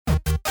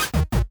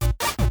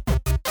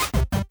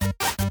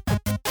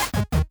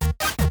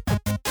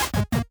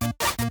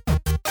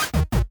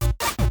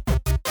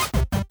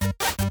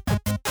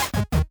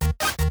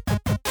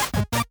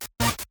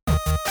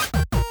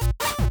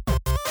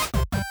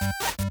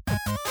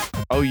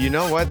Oh, you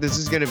know what? This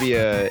is gonna be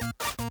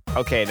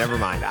okay, never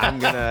mind. I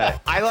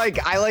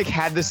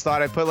had this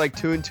thought. I put like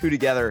two and two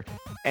together,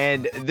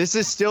 and this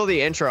is still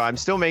the intro. I'm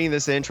still making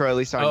this the intro, at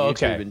least on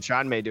YouTube, okay. and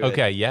Sean may do it.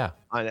 Okay, yeah.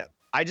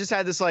 I just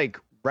had this like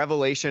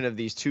revelation of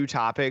these two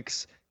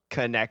topics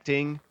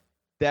connecting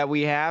that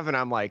we have, and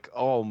I'm like,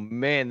 oh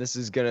man, this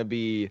is gonna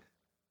be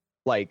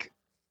like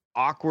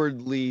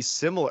awkwardly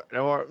similar,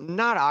 or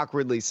not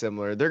awkwardly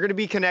similar. They're going to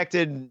be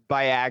connected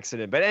by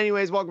accident. But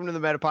anyways, welcome to the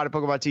Metapod, a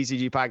Pokemon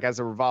TCG podcast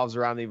that revolves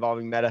around the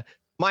evolving meta.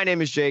 My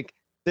name is Jake.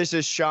 This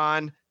is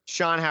Sean.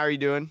 Sean, how are you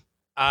doing?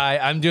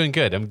 I'm doing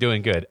good.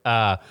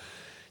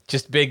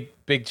 Just big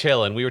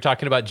chillin'. We were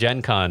talking about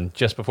Gen Con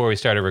just before we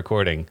started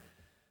recording.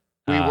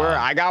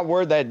 I got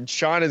word that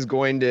Sean is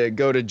going to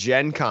go to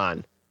Gen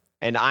Con,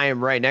 and I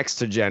am right next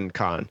to Gen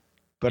Con.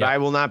 But I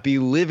will not be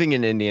living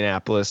in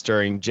Indianapolis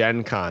during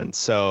Gen Con,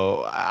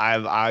 so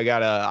I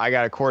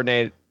gotta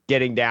coordinate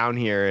getting down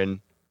here, and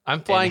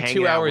I'm flying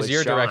 2 hours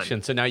your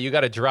direction, so now you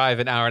got to drive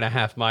an hour and a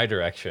half my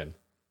direction.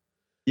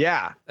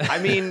 Yeah, I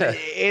mean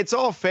it's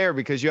all fair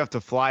because you have to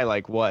fly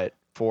like what,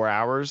 4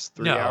 hours,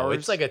 3 hours? No,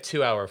 it's like a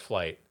 2-hour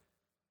flight.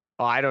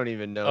 Oh, I don't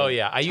even know. Oh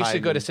yeah, I used to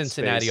go to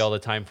Cincinnati all the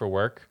time for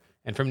work,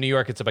 and from New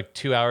York it's like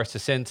 2 hours to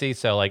Cincy,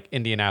 so like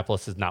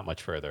Indianapolis is not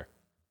much further.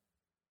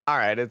 All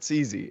right, it's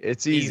easy.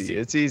 It's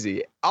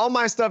easy. All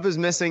my stuff is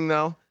missing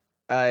though.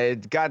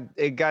 It got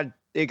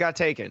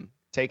taken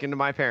to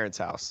my parents'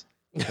 house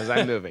because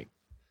I'm moving.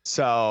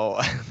 So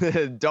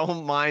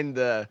don't mind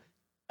the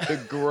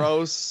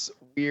gross,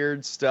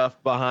 weird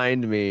stuff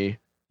behind me.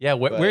 Yeah,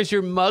 where's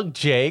your mug,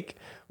 Jake?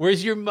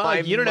 Where's your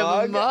mug? You don't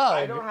have a mug.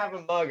 I don't have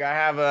a mug. I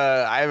have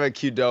a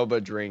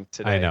Qdoba drink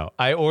today. I know.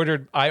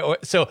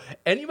 So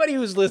anybody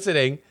who's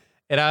listening.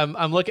 And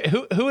I'm looking.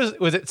 Who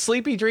was it?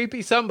 Sleepy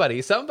Dreepy?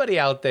 Somebody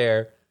out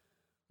there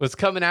was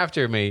coming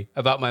after me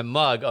about my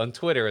mug on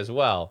Twitter as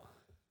well.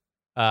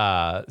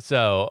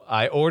 So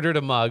I ordered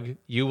a mug.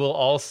 You will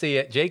all see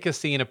it. Jake has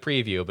seen a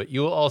preview, but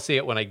you will all see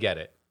it when I get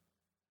it.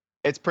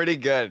 It's pretty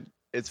good.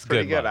 It's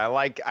pretty good. I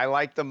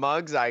like the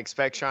mugs. I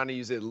expect Sean to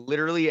use it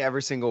literally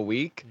every single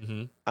week.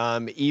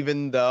 Mm-hmm.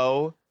 Even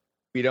though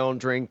we don't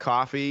drink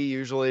coffee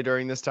usually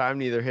during this time,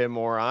 neither him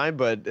or I.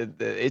 But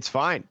it's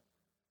fine.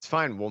 It's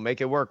fine. We'll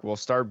make it work. We'll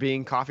start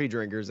being coffee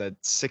drinkers at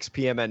 6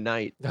 p.m. at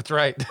night. That's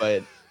right.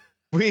 But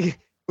we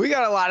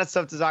got a lot of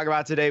stuff to talk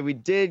about today. We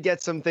did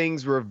get some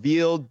things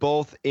revealed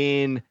both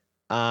in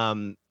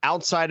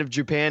outside of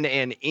Japan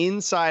and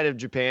inside of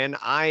Japan.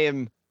 I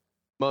am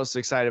most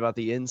excited about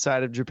the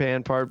inside of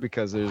Japan part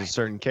because there's a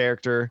certain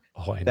character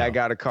that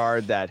got a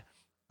card that,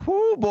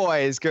 whoo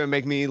boy, is going to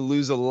make me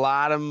lose a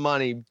lot of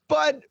money.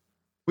 But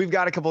we've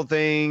got a couple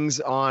things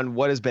on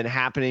what has been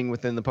happening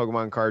within the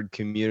Pokemon card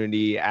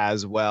community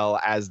as well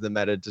as the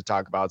meta to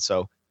talk about.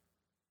 So,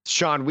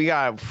 Sean, we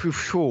got a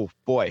full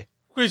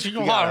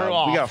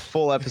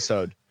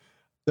episode.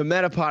 The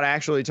Metapod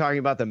actually talking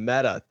about the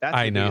meta. That's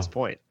the biggest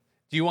point.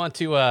 Do you want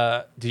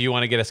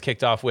to get us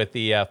kicked off with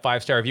the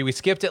 5-star review? We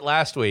skipped it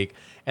last week,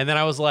 and then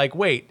I was like,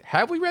 wait,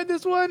 have we read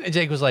this one? And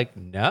Jake was like,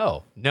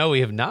 no,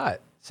 we have not.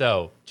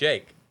 So,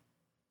 Jake.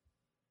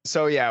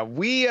 So yeah,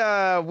 we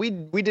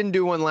didn't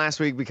do one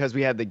last week because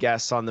we had the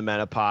guests on the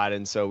Metapod,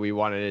 and so we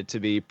wanted it to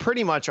be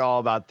pretty much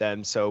all about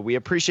them. So we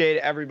appreciate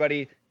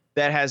everybody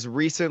that has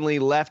recently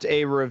left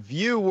a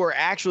review. We're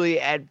actually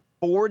at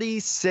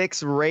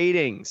 46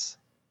 ratings.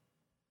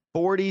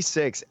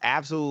 46,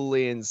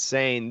 absolutely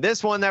insane.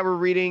 This one that we're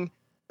reading,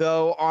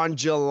 though, on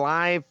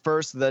July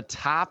 1st, the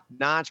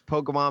top-notch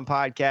Pokemon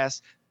podcast,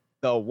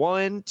 the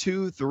 1,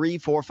 2, 3,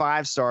 4,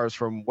 5 stars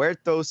from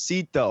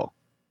Huertocito.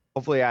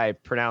 Hopefully I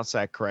pronounced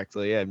that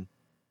correctly. I'm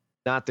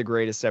not the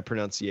greatest at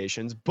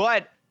pronunciations,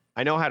 but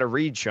I know how to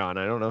read, Sean.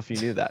 I don't know if you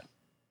knew that.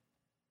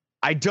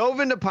 I dove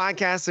into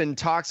podcasts and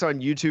talks on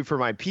YouTube for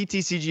my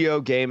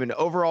PTCGO game and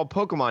overall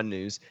Pokemon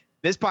news.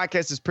 This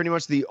podcast is pretty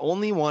much the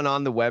only one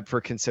on the web for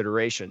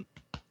consideration.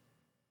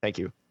 Thank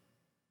you.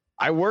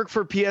 I work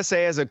for PSA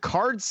as a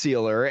card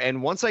sealer,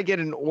 and once I get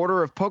an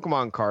order of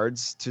Pokemon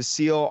cards to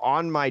seal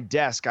on my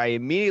desk, I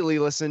immediately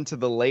listen to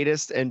the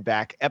latest and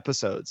back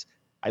episodes.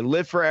 I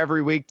live for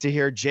every week to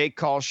hear Jake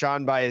call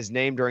Sean by his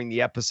name during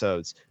the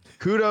episodes.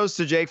 Kudos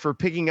to Jake for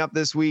picking up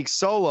this week's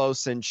solo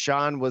since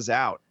Sean was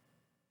out.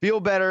 Feel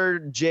better,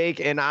 Jake,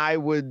 and I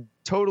would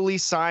totally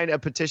sign a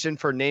petition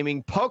for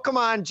naming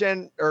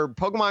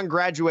Pokemon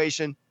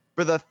Graduation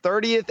for the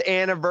 30th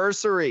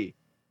anniversary.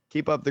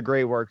 Keep up the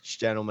great work,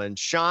 gentlemen.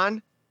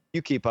 Sean,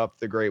 you keep up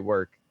the great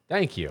work.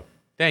 Thank you.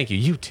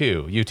 You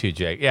too,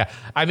 Jake. Yeah,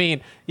 I mean,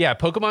 yeah,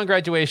 Pokemon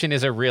Graduation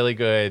is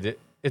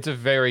it's a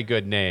very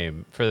good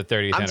name for the 30th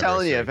anniversary. I'm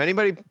telling you, if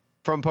anybody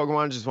from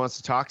Pokemon just wants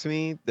to talk to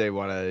me, you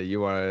want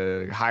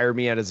to hire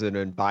me as an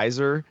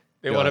advisor.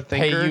 They want to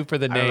pay you for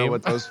the name. I don't know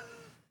what those,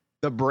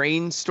 the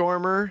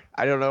brainstormer.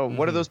 I don't know.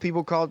 What are those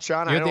people called,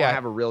 Sean? I don't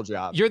have a real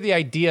job. You're the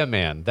idea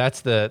man.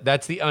 That's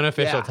the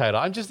unofficial title.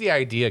 I'm just the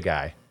idea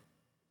guy.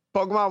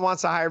 Pokemon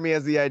wants to hire me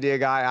as the idea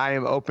guy. I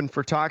am open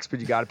for talks,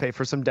 but you got to pay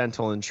for some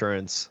dental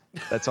insurance.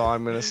 That's all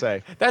I'm going to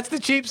say. That's the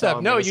cheap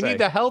stuff. No, you need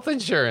the health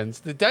insurance.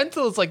 The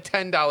dental is like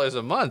 $10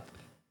 a month.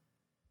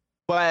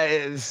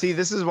 But see,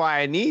 this is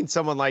why I need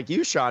someone like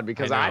you, Sean,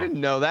 because I didn't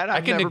know that.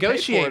 I can never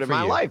negotiate paid for it in for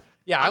my you. life.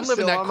 Yeah, I'm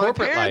living still that on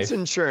corporate my parents' life.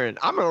 insurance.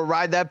 I'm gonna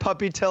ride that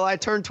puppy till I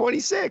turn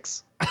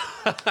 26.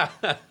 All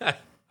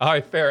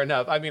right, fair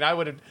enough. I mean,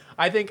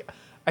 I think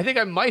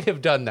I might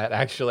have done that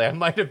actually. I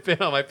might have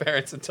been on my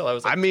parents until I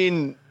was like,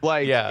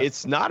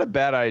 It's not a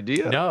bad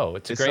idea. No,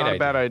 it's a great not idea. a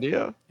bad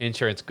idea.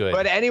 Insurance good.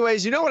 But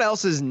anyways, you know what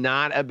else is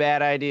not a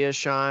bad idea,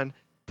 Sean?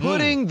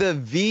 Putting the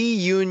V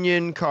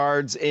Union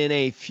cards in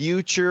a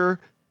future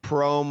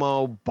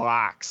promo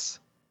box.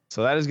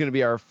 So that is going to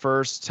be our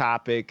first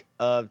topic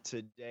of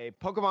today.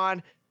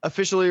 Pokemon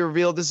officially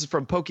revealed. This is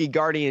from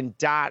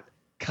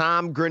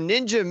PokeGuardian.com.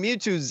 Greninja,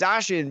 Mewtwo,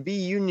 Zacian V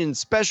Union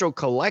special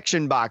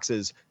collection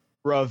boxes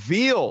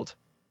revealed.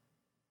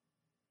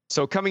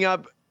 So coming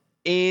up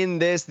in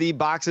this, the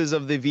boxes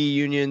of the V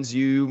Unions,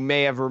 you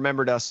may have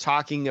remembered us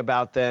talking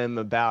about them,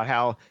 about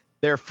how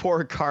there are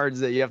 4 cards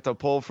that you have to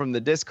pull from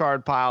the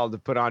discard pile to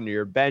put onto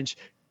your bench.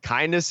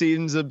 Kind of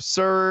seems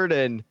absurd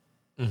and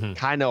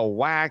kind of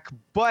whack,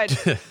 but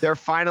they're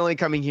finally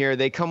coming here.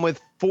 They come with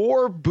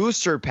 4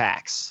 booster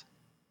packs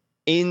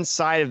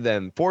inside of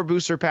them. 4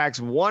 booster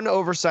packs, 1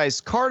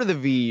 oversized card of the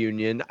V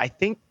Union. I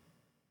think,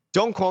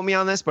 don't quote me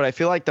on this, but I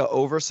feel like the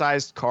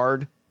oversized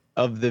card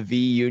of the V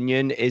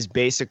Union is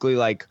basically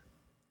like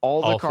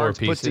all the cards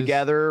put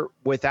together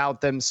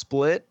without them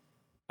split.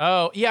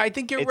 Oh, yeah, I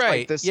think you're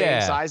right. It's like the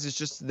same size, it's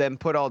just them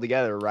put all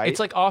together, right? It's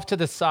like off to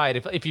the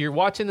side. If you're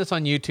watching this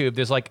on YouTube,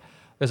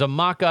 there's a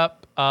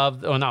mock-up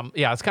of,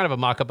 it's kind of a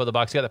mock-up of the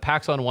box. You got the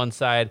packs on one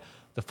side,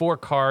 the 4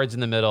 cards in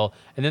the middle,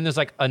 and then there's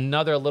like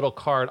another little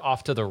card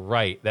off to the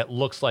right that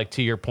looks like,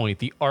 to your point,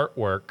 the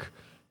artwork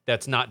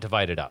that's not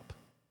divided up.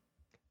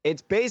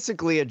 It's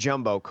basically a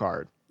jumbo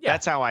card. Yeah.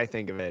 That's how I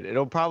think of it.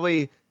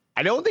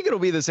 I don't think it'll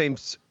be the same.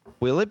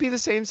 Will it be the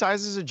same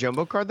size as a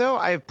jumbo card, though?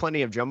 I have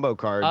plenty of jumbo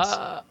cards.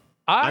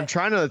 I'm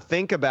trying to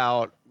think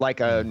about like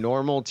a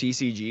normal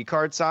TCG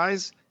card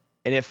size.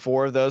 And if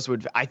 4 of those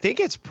I think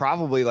it's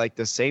probably like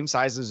the same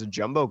size as a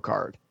jumbo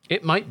card.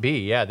 It might be,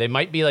 yeah. They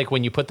might be like,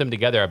 when you put them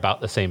together,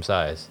 about the same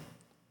size.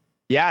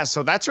 Yeah,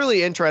 so that's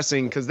really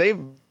interesting because they've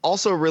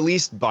also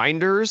released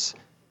binders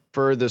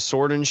for the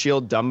Sword and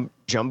Shield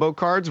jumbo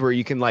cards where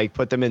you can like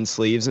put them in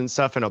sleeves and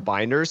stuff in a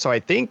binder. So I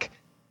think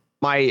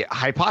my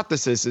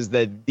hypothesis is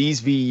that these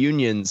V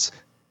Union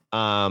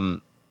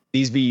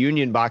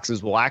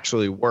boxes will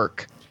actually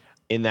work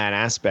in that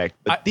aspect.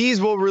 But these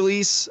will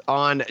release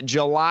on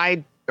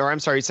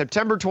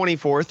September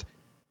 24th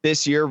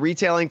this year,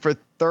 retailing for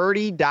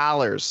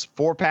 $30.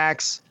 4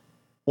 packs,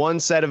 1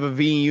 set of a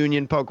V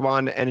Union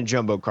Pokemon, and a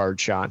jumbo card,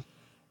 Sean.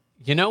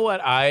 You know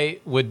what I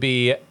would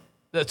be...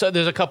 So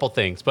there's a couple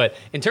things, but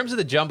in terms of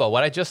the jumbo,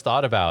 what I just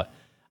thought about,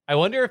 I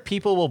wonder if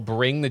people will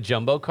bring the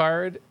jumbo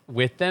card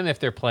with them if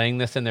they're playing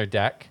this in their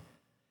deck.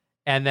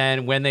 And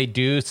then when they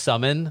do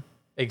summon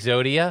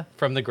Exodia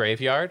from the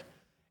graveyard,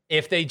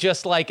 if they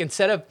just like,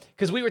 instead of,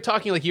 because we were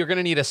talking like you're going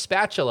to need a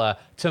spatula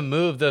to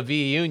move the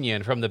V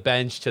Union from the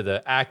bench to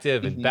the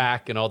active and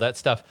back and all that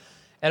stuff.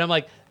 And I'm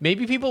like,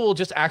 maybe people will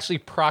just actually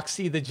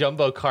proxy the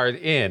jumbo card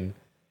in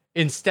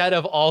instead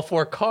of all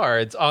 4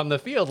 cards on the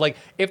field. Like,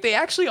 if they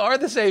actually are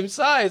the same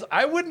size,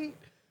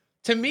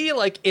 to me,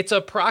 like, it's a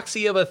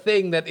proxy of a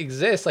thing that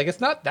exists. Like, it's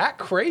not that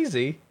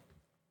crazy.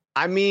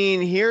 I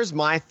mean, here's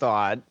my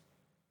thought.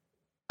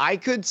 I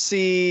could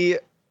see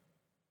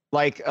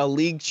like a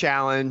league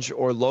challenge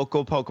or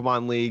local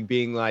Pokemon league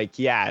being like,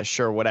 yeah,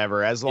 sure,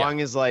 whatever. As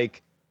long as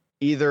like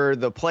either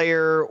the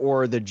player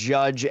or the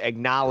judge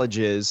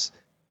acknowledges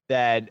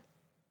that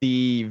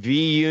the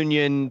V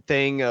Union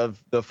thing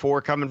of the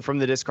 4 coming from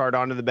the discard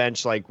onto the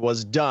bench, like,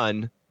 was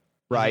done,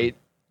 right?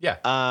 Yeah.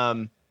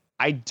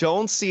 I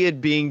don't see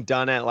it being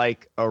done at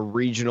like a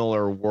regional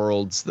or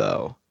worlds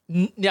though.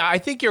 Yeah, I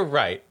think you're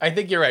right.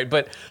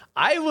 But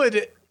I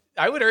would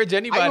urge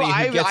anybody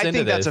who gets into this. I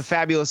think that's a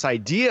fabulous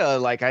idea.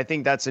 Like, I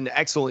think that's an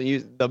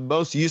excellent the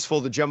most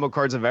useful the jumbo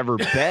cards have ever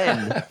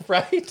been.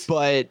 Right.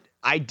 But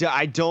I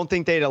don't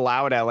think they'd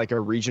allow it at like a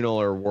regional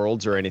or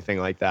worlds or anything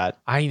like that.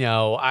 I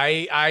know.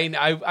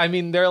 I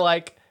mean, they're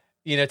like,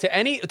 you know, to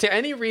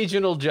any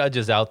regional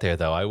judges out there,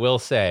 though, I will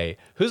say,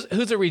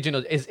 who's a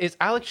regional? Is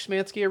Alex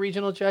Schmansky a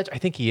regional judge? I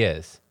think he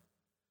is.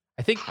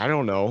 I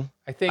don't know.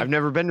 I've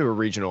never been to a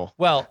regional.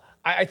 Well,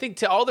 I think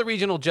to all the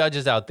regional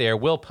judges out there,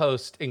 Will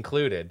Post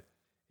included,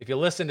 if you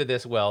listen to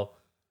this, Will,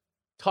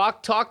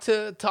 talk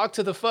to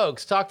the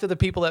folks, talk to the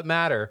people that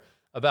matter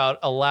about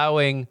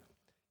allowing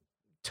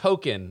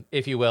token,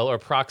 if you will, or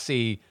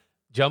proxy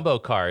jumbo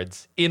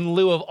cards in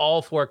lieu of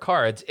all 4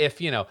 cards, if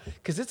you know,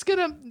 because that's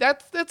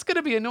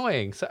gonna be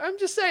annoying. So I'm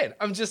just saying.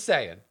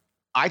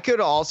 I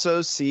could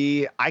also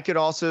see.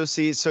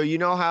 So you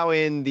know how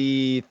in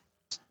the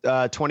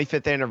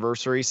 25th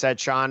anniversary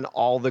set, Sean,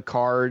 all the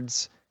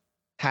cards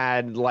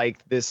had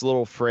like this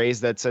little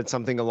phrase that said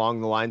something along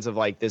the lines of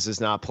like, this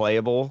is not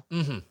playable,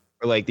 or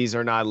like, these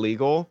are not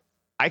legal.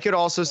 I could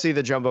also see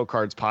the jumbo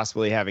cards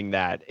possibly having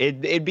that.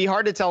 It'd be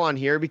hard to tell on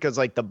here because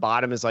like the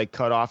bottom is like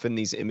cut off in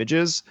these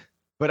images,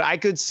 but I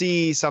could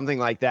see something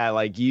like that.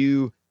 Like,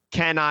 you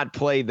cannot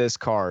play this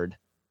card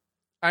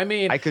I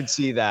mean, I could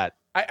see that.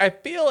 I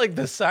feel like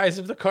the size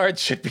of the card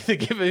should be the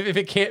given. If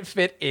it can't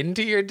fit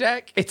into your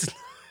deck, it's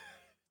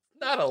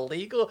not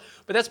illegal.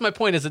 But that's my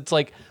point. Is it's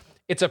like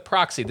it's a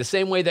proxy. The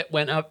same way that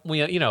when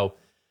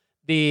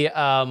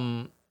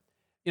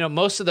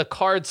most of the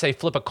cards say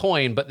flip a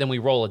coin, but then we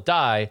roll a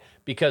die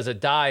because a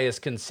die is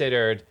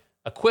considered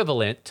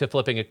equivalent to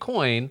flipping a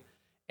coin.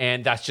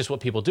 And that's just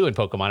what people do in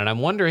Pokemon. And I'm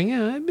wondering,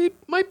 it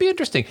might be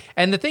interesting.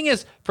 And the thing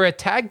is, for a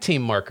tag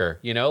team marker,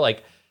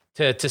 like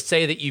to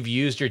say that you've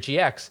used your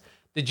GX,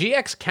 the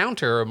GX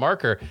counter or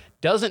marker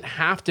doesn't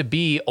have to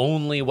be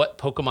only what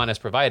Pokemon has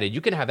provided. You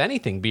can have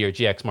anything be your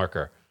GX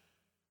marker,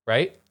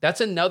 right?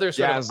 That's another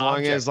sort of as long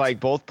object. as like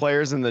both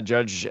players and the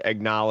judge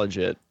acknowledge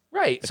it.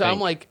 Right. So I'm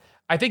like,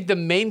 I think the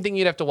main thing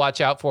you'd have to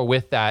watch out for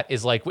with that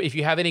is like if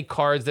you have any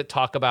cards that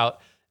talk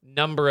about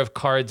number of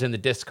cards in the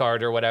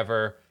discard or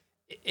whatever,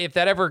 if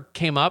that ever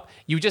came up,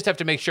 you just have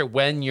to make sure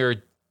when your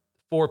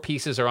 4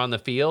 pieces are on the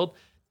field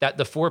that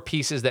the 4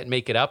 pieces that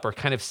make it up are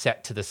kind of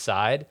set to the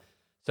side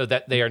so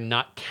that they are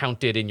not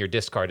counted in your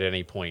discard at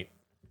any point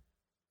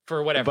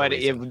for whatever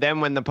reason.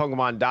 Then when the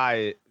Pokemon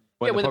die,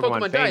 when the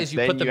Pokemon dies,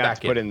 you put them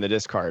back in. Put in the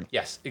discard.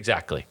 Yes,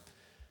 exactly.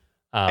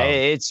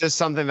 It's just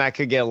something that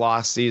could get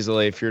lost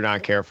easily if you're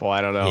not careful.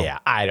 I don't know. Yeah,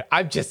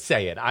 I'm just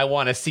saying. I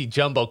want to see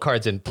jumbo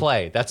cards in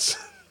play. That's...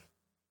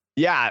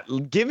 Yeah,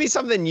 give me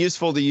something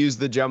useful to use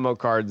the jumbo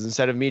cards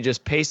instead of me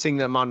just pasting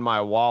them on my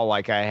wall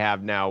like I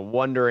have now,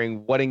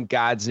 wondering what in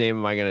God's name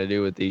am I going to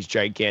do with these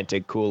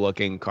gigantic,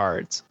 cool-looking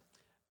cards.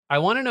 I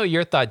want to know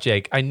your thought,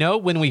 Jake. I know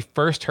when we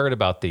first heard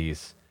about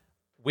these,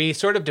 we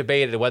sort of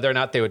debated whether or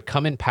not they would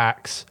come in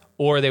packs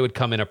or they would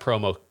come in a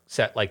promo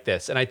set like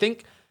this. And I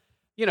think,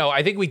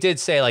 I think we did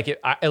say, like,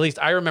 at least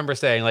I remember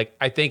saying, like,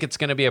 I think it's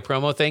going to be a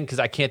promo thing because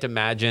I can't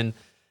imagine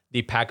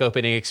the pack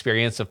opening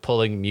experience of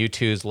pulling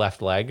Mewtwo's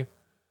left leg.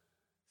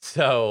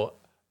 So,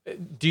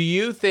 do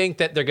you think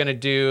that they're going to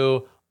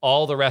do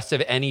all the rest of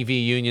NEV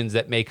unions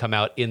that may come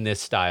out in this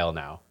style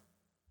now?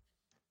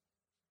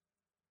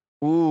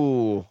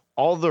 Ooh,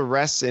 all the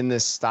rest in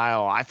this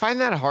style. I find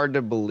that hard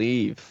to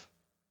believe.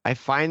 I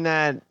find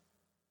that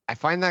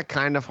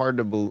kind of hard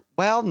to believe.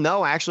 Well,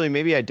 no, actually,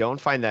 maybe I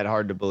don't find that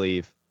hard to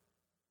believe.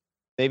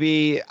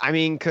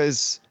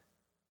 Because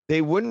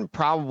they wouldn't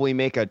probably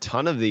make a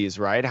ton of these,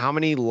 right? How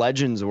many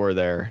legends were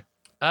there?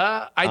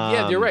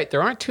 Yeah, you're right.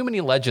 There aren't too many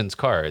Legends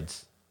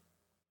cards.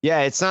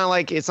 Yeah, it's not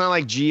like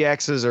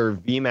GXs or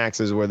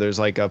VMAXs where there's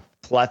like a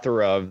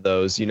plethora of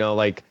those.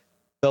 Like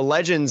the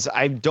Legends.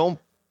 I don't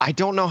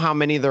know how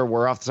many there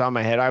were off the top of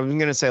my head. I'm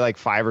gonna say like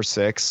 5 or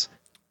 6.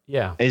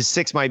 Yeah,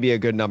 6 might be a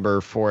good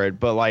number for it.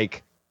 But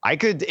like I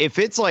could, if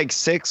it's like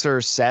 6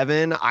 or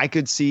 7, I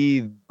could see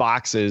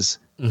boxes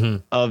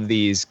of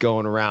these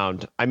going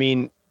around. I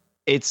mean,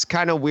 it's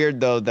kind of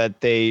weird though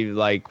that they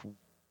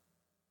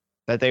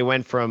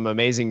went from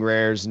Amazing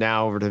Rares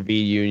now over to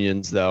V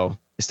Unions, though.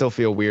 I still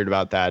feel weird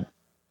about that.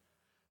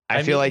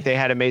 I feel like they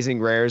had Amazing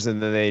Rares and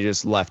then they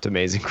just left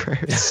Amazing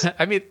Rares.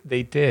 I mean,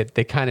 they did.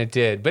 They kind of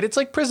did. But it's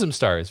like Prism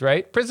Stars,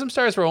 right? Prism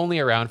Stars were only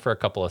around for a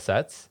couple of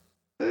sets.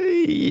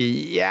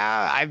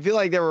 Yeah, I feel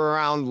like they were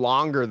around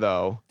longer,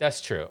 though. That's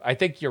true. I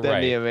think you're than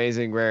right. The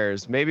Amazing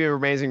Rares. Maybe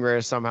Amazing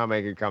Rares somehow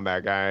make a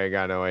comeback. I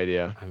got no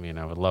idea. I mean,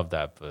 I would love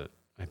that, but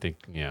I think,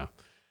 yeah.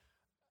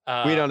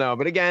 We don't know.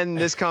 But again,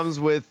 this comes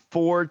with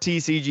 4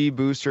 TCG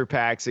booster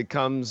packs. It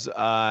comes,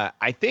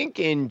 I think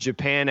in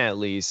Japan at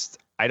least.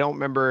 I don't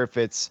remember if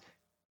it's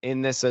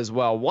in this as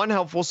well. 1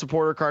 helpful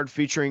supporter card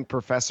featuring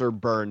Professor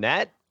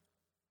Burnett.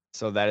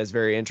 So that is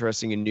very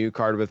interesting. A new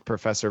card with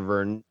Professor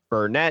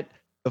Burnett.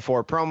 The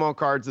 4 promo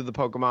cards of the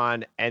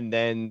Pokemon. And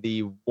then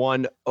the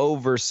 1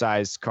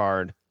 oversized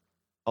card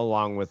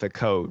along with a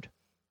code.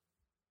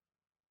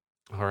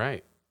 All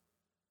right.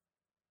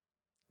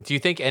 Do you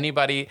think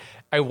anybody,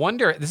 I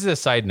wonder, this is a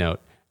side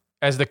note,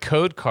 as the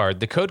code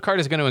card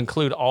is going to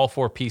include all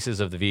 4 pieces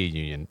of the V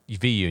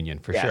Union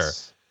for sure.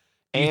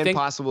 And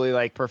possibly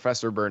like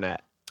Professor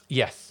Burnett.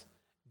 Yes.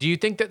 Do you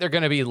think that they're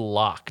going to be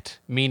locked,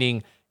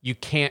 meaning you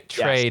can't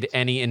trade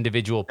any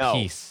individual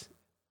piece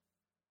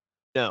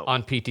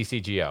on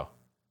PTCGO?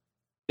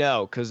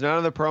 No, because none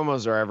of the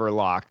promos are ever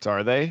locked,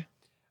 are they?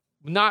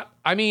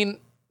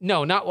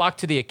 No, not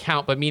locked to the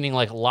account, but meaning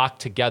like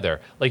locked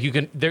together. Like you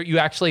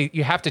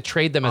have to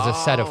trade them as a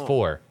set of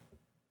 4.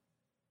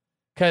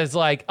 Because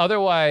like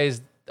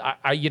otherwise,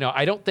 I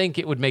don't think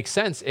it would make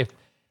sense if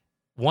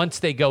once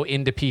they go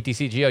into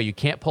PTCGO, you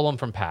can't pull them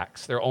from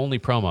packs. They're only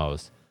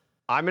promos.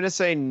 I'm gonna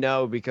say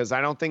no because I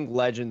don't think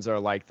Legends are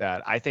like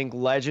that. I think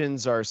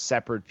Legends are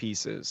separate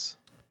pieces.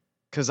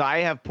 Because I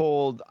have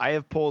pulled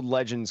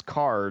Legends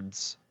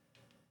cards,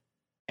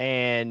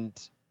 and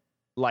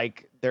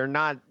like they're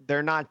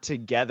not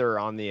together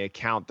on the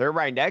account. They're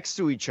right next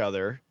to each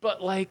other,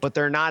 but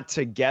they're not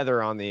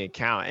together on the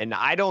account. And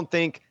I don't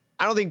think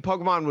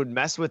Pokemon would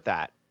mess with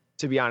that,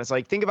 to be honest.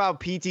 Like, think about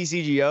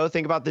PTCGO,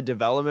 think about the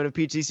development of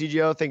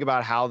PTCGO, think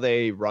about how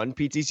they run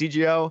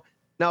PTCGO.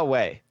 No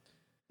way.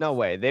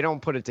 They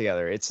don't put it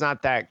together. It's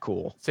not that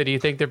cool. So do you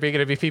think there are going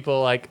to be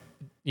people like,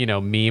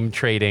 meme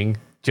trading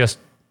just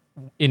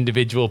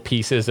individual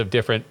pieces of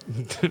different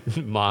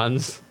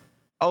Mons.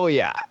 Oh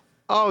yeah.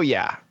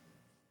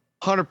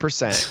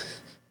 100%.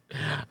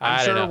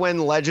 I'm sure when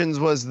Legends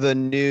was the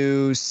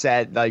new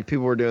set, like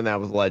people were doing that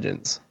with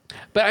Legends.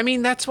 But I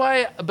mean, that's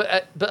why.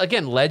 But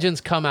again,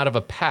 Legends come out of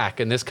a pack,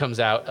 and this comes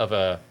out of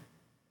a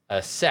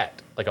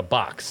set, like a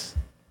box,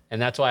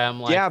 and that's why I'm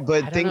like, yeah.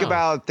 But think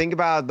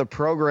about the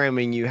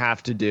programming you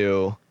have to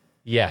do.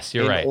 Yes,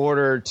 you're right. In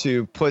order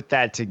to put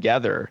that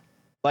together,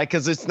 like,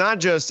 because it's not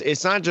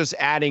just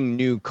adding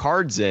new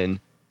cards in;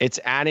 it's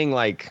adding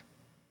like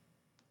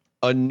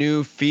a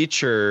new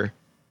feature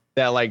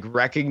that like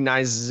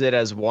recognizes it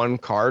as one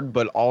card,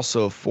 but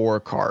also 4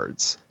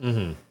 cards.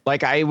 Mm-hmm.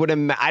 Like I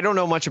don't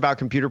know much about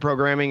computer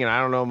programming, and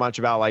I don't know much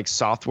about like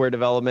software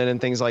development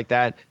and things like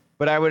that.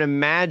 But I would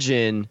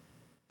imagine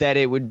that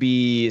it would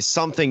be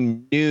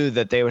something new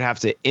that they would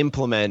have to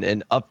implement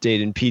and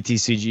update in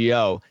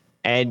PTCGO.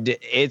 And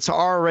it's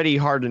already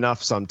hard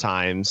enough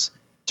sometimes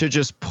to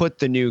just put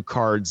the new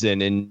cards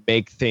in and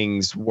make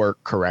things work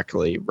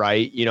correctly,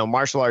 right? You know,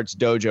 Martial Arts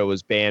Dojo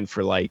was banned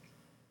for like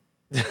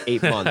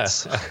 8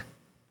 months.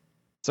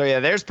 So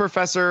yeah, there's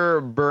Professor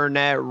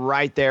Burnett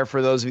right there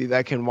for those of you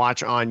that can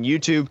watch on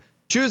YouTube.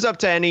 Choose up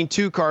to any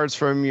 2 cards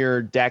from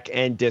your deck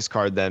and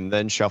discard them,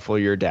 then shuffle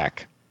your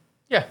deck.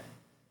 Yeah.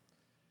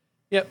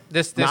 Yep.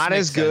 This not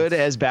as good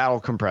as Battle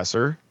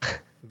Compressor.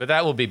 But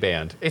that will be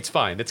banned. It's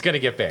fine. It's going to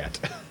get banned.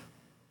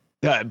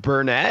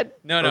 Burnett?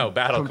 No,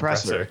 Battle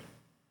Compressor.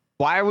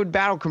 Why would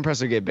Battle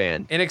Compressor get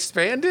banned? And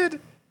expanded?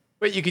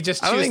 Wait, you could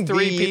just choose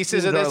 3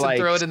 pieces of this and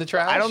throw it in the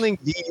trash? I don't think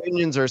V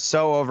unions are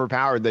so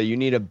overpowered that you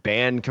need a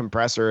banned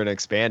compressor and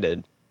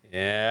expanded.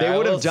 Yeah, they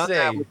would have done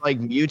that with like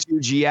Mewtwo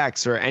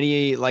GX or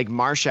any like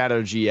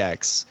Marshadow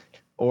GX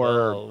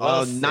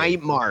or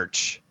Night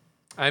March.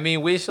 I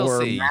mean, we shall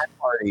see. Mad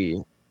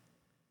Party.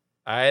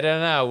 I don't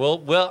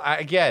know.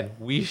 Again,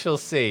 we shall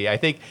see. I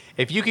think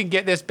if you can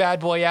get this bad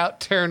boy out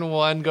turn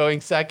 1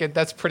 going second,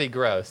 that's pretty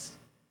gross.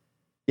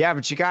 Yeah,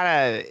 but you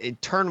gotta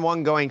turn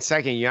 1 going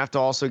second. You have to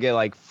also get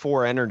like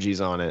 4 energies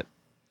on it.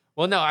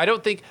 Well, no, I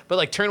don't think. But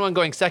like turn 1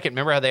 going second.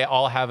 Remember how they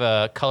all have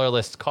a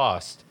colorless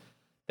cost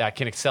that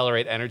can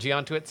accelerate energy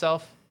onto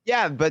itself?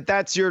 Yeah, but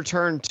that's your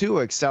turn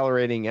 2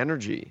 accelerating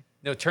energy.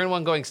 No, turn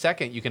 1 going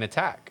second, you can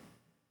attack.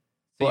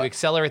 So you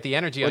accelerate the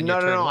energy on your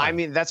turn 1. No. I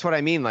mean, that's what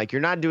I mean. Like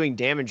you're not doing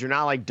damage. You're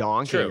not like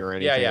donking or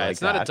anything. Yeah. Like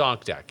it's not a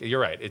donk deck.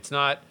 You're right. It's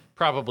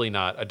probably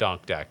not a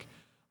donk deck.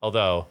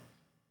 Although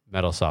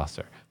Metal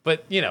Saucer.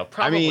 But, you know,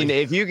 probably. I mean,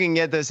 if you can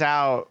get this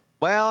out,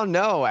 well,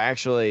 no,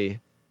 actually.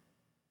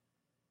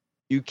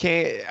 You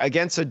can't,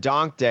 against a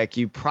donk deck,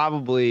 you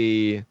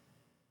probably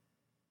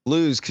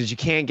lose because you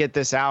can't get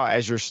this out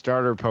as your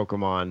starter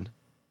Pokemon.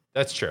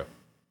 That's true.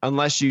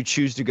 Unless you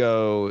choose to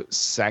go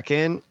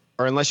second,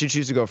 or unless you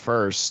choose to go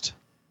first,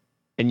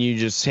 and you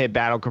just hit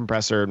Battle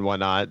Compressor and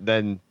whatnot,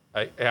 then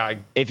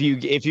if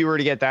you were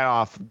to get that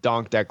off,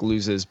 donk deck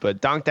loses. But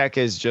donk deck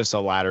is just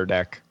a ladder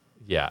deck.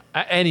 Yeah.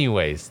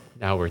 Anyways,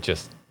 now we're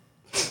just...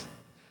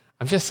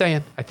 I'm just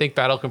saying. I think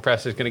Battle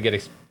Compressor is going to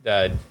get,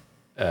 No.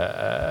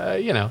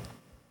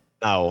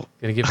 Going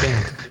to get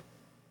banned.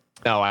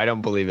 No, I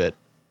don't believe it.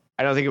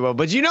 I don't think it will.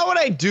 But you know what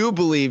I do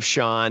believe,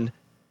 Sean?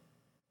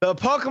 The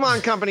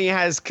Pokemon Company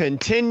has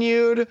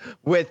continued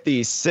with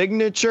the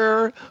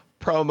signature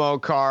promo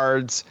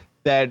cards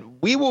that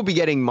we will be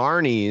getting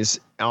Marnies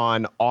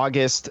on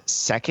August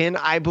 2nd,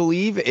 I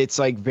believe. It's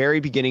like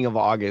very beginning of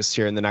August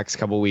here in the next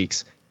couple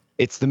weeks.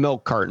 It's the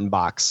milk carton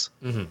box,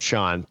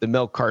 Sean. The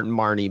milk carton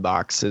Marnie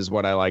box is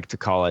what I like to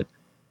call it.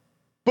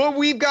 But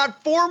we've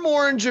got 4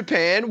 more in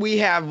Japan. We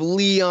have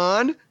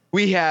Leon,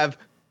 we have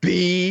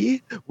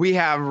B, we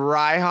have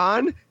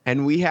Raihan,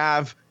 and we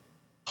have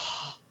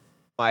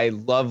my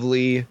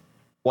lovely,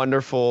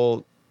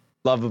 wonderful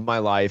love of my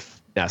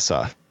life,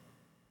 Nessa.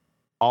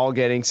 All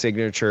getting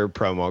signature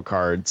promo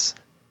cards.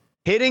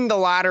 Hitting the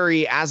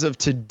lottery as of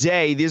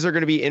today. These are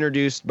going to be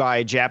introduced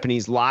by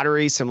Japanese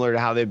Lottery, similar to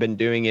how they've been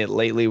doing it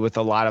lately with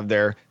a lot of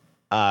their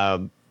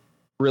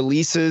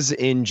releases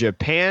in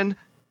Japan.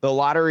 The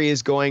lottery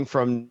is going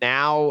from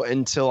now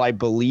until I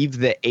believe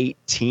the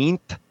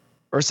 18th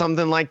or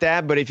something like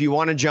that. But if you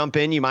want to jump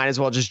in, you might as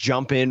well just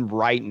jump in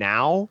right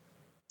now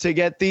to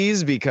get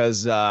these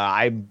because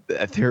I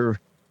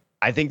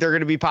think they're going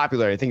to be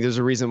popular. I think there's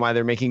a reason why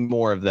they're making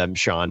more of them,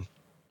 Sean.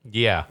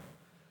 Yeah.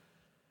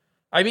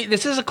 I mean,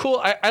 this is a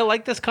cool, I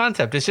like this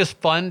concept. It's just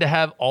fun to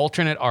have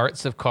alternate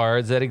arts of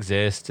cards that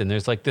exist. And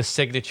there's like this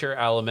signature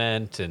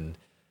element. And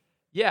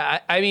yeah,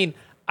 I mean,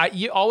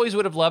 you always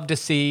would have loved to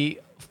see,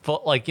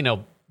 like, you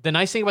know, the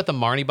nice thing about the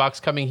Marnie box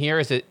coming here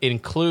is it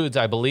includes,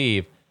 I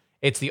believe,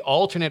 it's the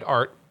alternate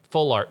art,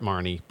 full art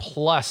Marnie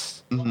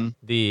plus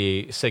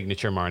the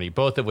signature Marnie,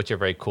 both of which are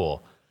very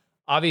cool.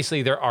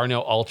 Obviously, there are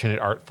no alternate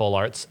art, full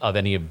arts of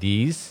any of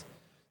these.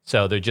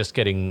 So they're just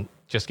getting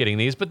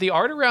these. But the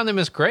art around them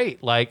is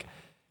great. Like,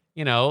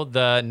 you know,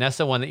 the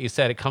Nessa one that you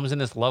said, it comes in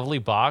this lovely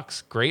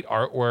box, great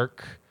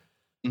artwork.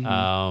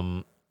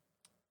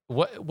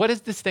 What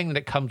is this thing that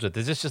it comes with?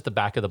 Is this just the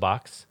back of the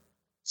box?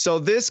 So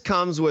this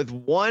comes with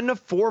one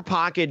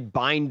 4-pocket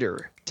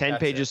binder, 10 That's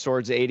pages, it.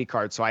 swords, 80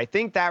 cards. So I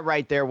think that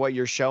right there, what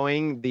you're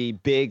showing, the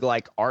big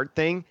like art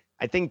thing,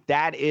 I think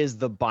that is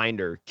the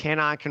binder.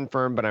 Cannot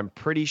confirm, but I'm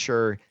pretty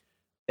sure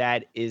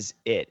that is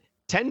it.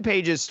 10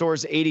 pages,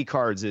 stores 80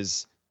 cards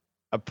is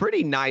a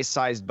pretty nice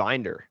sized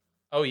binder.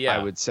 Oh yeah,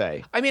 I would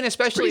say. I mean,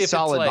 especially Pretty if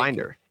solid it's like,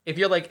 binder. if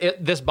you're like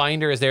this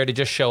binder is there to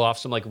just show off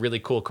some like really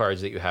cool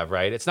cards that you have,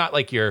 right? It's not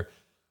like your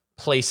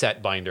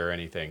playset binder or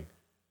anything.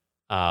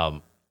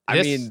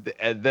 I mean,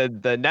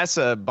 the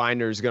Nessa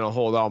binder is going to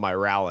hold all my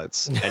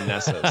Rowlets and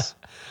Nessas.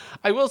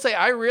 I will say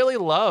I really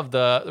love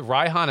the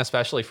Raihan,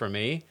 especially for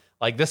me.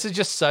 Like this is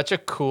just such a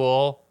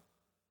cool,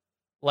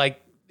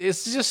 like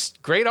it's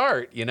just great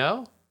art, you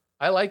know?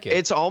 I like it.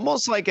 It's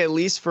almost like, at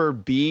least for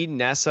B,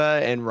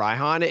 Nessa, and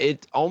Raihan,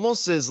 it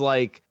almost is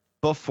like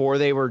before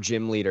they were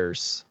gym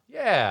leaders.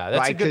 Yeah,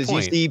 that's a good point.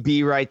 Because you see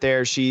B right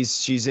there.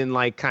 She's in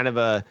like kind of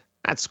a,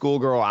 not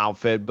schoolgirl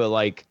outfit, but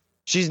like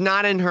she's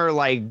not in her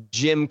like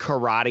gym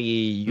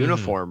karate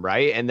uniform,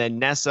 right? And then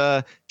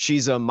Nessa,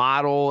 she's a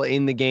model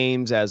in the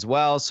games as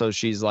well. So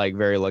she's like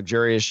very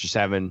luxurious. She's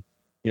having,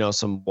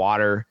 some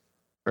water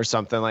or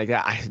something like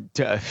that.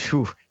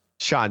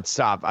 Sean,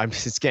 stop.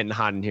 It's getting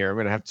hot in here. I'm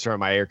going to have to turn on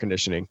my air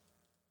conditioning.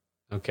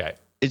 Okay.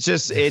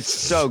 It's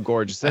so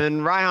gorgeous. And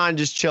then Raihan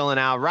just chilling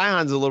out.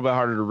 Raihan's a little bit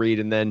harder to read.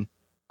 And then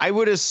I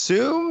would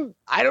assume,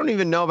 I don't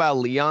even know about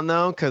Leon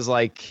though, because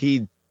like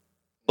he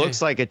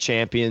looks like a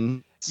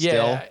champion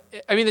still. Yeah.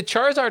 I mean, the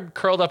Charizard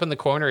curled up in the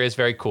corner is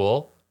very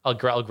cool. I'll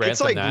grant It's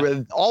them like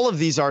that. all of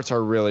these arts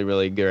are really,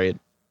 really great.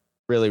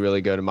 Really,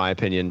 really good in my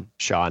opinion,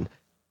 Sean.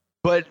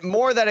 But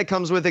more that it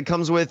comes with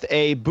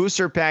a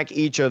booster pack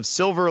each of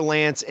Silver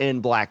Lance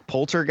and Black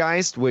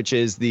Poltergeist, which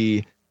is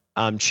the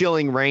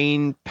Chilling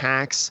Rain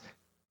packs,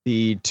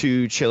 the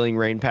 2 Chilling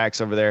Rain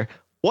packs over there.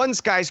 1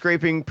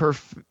 Skyscraping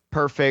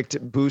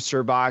Perfect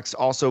booster box,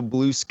 also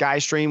Blue Sky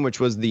Stream, which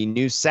was the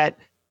new set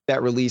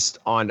that released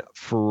on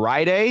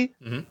Friday.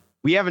 Mm-hmm.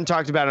 We haven't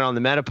talked about it on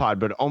the Metapod,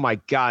 but oh my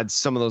God,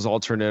 some of those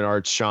alternate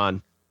arts,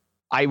 Sean.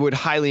 I would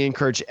highly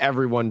encourage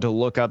everyone to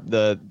look up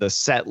the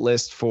set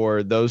list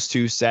for those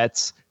 2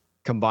 sets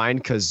combined,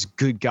 because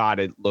good God,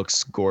 it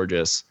looks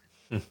gorgeous.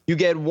 You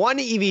get 1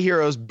 Eevee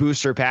Heroes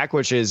booster pack,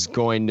 which is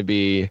going to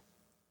be,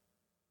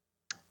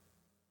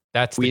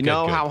 we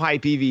know how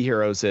hype Eevee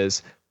Heroes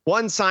is.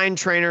 1 signed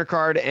trainer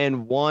card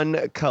and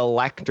 1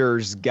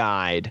 collector's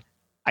guide.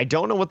 I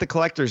don't know what the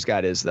collector's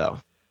guide is though.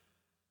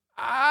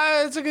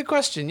 It's a good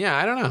question. Yeah,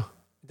 I don't know.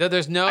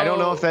 There's no. I don't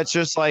know if that's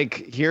just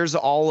like, here's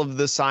all of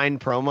the signed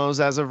promos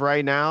as of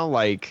right now.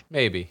 Like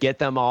maybe get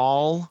them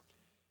all.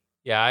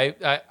 Yeah,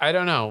 I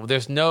don't know.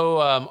 There's no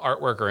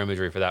artwork or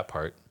imagery for that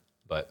part,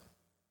 but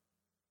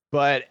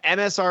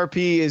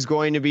MSRP is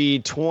going to be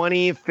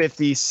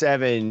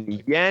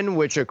 2057 yen,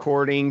 which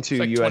according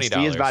to like USD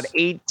 $20. is about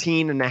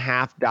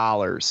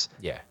 $18.50.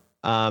 Yeah.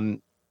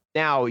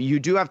 Now you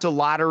do have to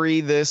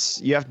lottery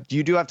this.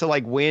 You do have to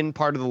like win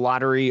part of the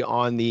lottery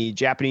on the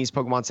Japanese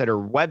Pokemon Center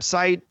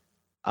website.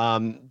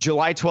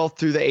 July 12th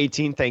through the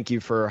 18th. Thank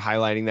you for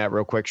highlighting that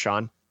real quick,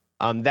 Sean.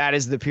 That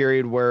is the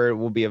period where it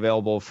will be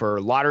available for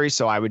lottery.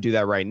 So I would do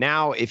that right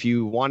now if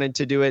you wanted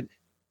to do it.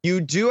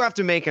 You do have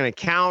to make an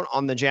account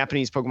on the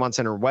Japanese Pokemon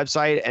Center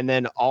website. And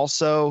then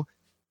also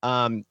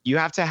you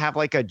have to have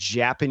like a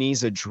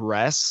Japanese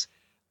address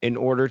in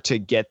order to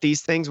get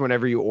these things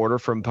whenever you order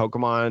from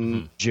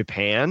Pokemon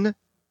Japan.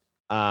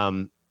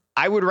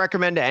 I would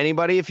recommend to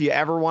anybody, if you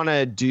ever want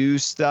to do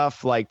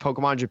stuff like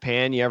Pokemon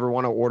Japan, you ever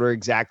want to order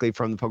exactly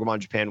from the Pokemon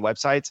Japan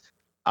websites,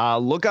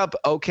 look up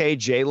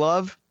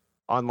OKJLove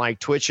on like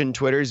Twitch and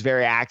Twitter. He's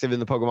very active in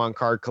the Pokemon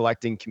card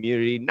collecting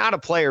community. Not a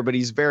player, but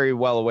he's very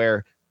well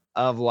aware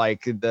of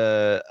like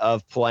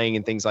of playing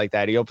and things like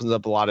that. He opens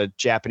up a lot of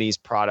Japanese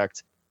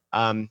product.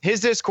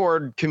 His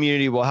Discord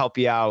community will help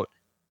you out,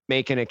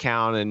 make an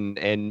account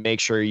and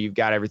make sure you've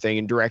got everything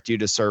and direct you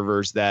to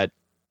servers that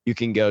you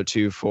can go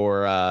to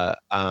for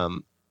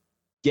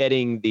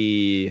getting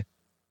these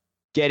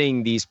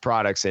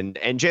products. And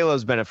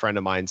JLo's been a friend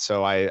of mine,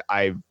 so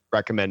I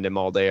recommend him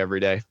all day, every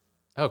day.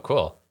 Oh,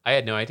 cool. I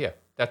had no idea.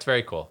 That's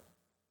very cool.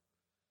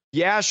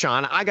 Yeah,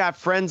 Sean, I got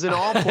friends in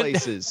all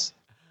places.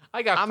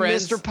 I'm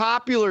friends Mr.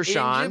 Popular,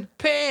 Sean. in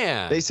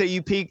Japan. They say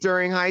you peaked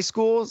during high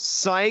school.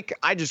 Psych.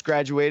 I just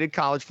graduated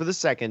college for the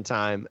 2nd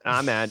time.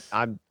 And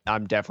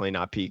I'm definitely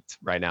not peaked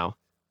right now.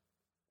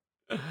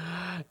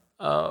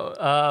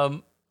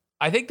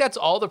 I think that's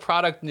all the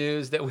product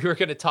news that we were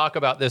going to talk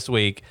about this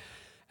week.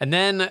 And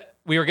then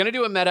we were going to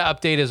do a meta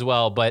update as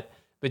well. But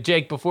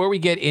Jake, before we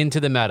get into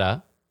the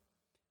meta,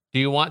 do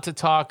you want to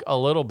talk a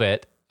little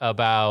bit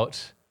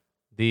about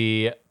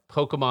the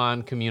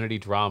Pokemon community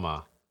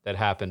drama that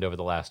happened over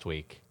the last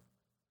week?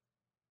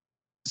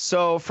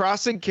 So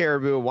Frosted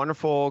Caribou, a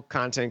wonderful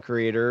content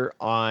creator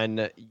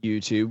on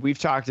YouTube. We've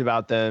talked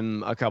about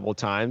them a couple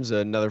times.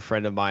 Another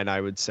friend of mine,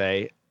 I would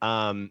say.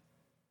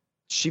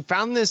 She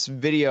found this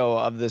video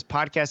of this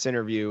podcast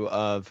interview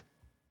of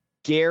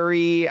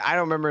Gary. I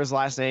don't remember his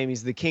last name.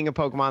 He's the king of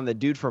Pokemon, the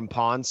dude from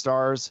Pawn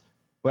Stars,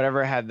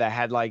 whatever, had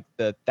like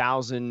the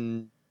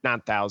 1,000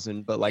 not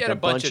thousand, but like had a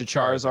bunch of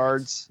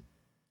Charizards.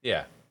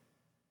 Yeah.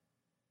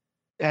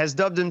 Has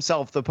dubbed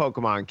himself the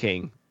Pokemon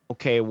King.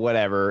 Okay,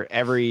 whatever.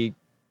 Every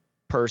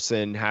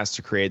person has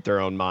to create their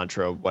own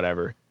mantra,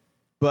 whatever.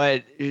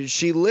 But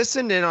she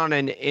listened in on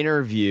an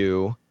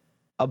interview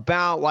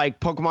about like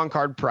Pokemon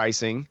card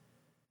pricing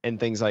and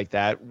things like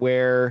that,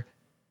 where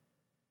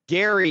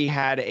Gary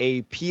had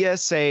a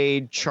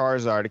PSA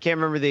Charizard. I can't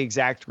remember the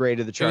exact grade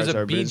of the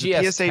Charizard, but it was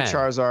a PSA 10.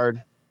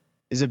 Charizard.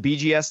 Is a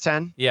BGS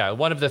 10? Yeah,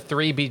 one of the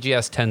 3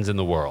 BGS 10s in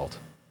the world.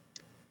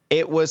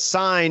 It was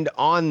signed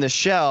on the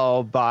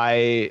shell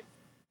by,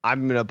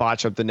 I'm going to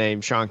botch up the name.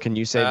 Sean, can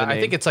you say the name?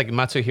 I think it's like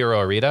Matsuhiro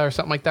Arita or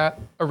something like that.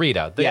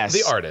 Arita,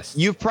 the artist.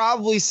 You've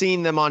probably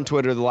seen them on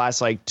Twitter the last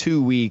like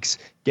 2 weeks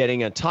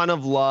getting a ton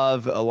of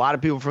love. A lot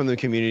of people from the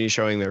community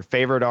showing their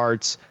favorite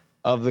arts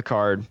of the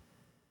card.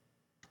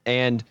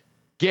 And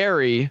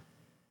Gary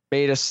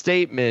made a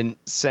statement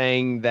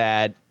saying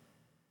that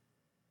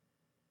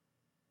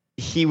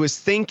he was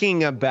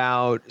thinking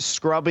about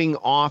scrubbing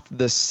off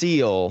the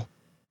seal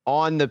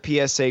on the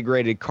PSA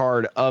graded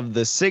card of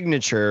the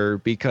signature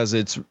because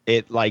it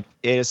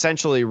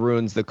essentially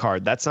ruins the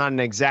card. That's not an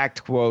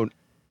exact quote,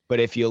 but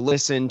if you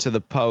listen to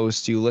the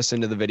post, you listen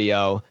to the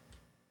video,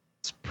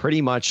 it's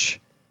pretty much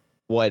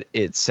what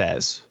it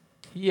says.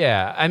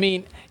 Yeah, I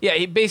mean, yeah,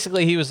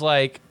 he was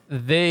like,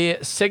 the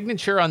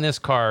signature on this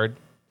card,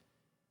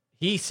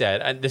 he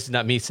said, and this is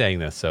not me saying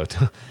this, so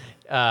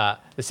the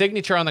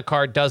signature on the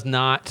card does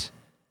not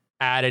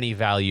add any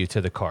value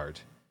to the card.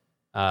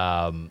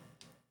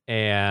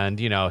 And,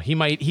 you know,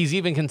 he's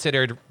even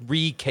considered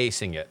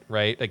recasing it,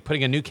 right? Like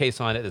putting a new case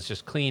on it that's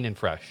just clean and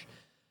fresh.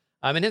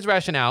 And his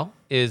rationale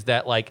is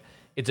that, like,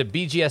 it's a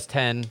BGS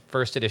 10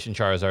 first edition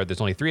Charizard.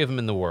 There's only 3 of them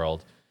in the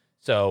world.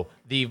 So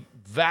the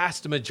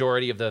vast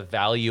majority of the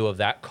value of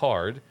that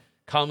card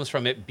comes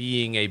from it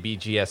being a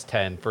BGS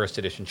 10 first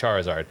edition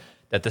Charizard.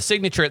 That the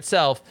signature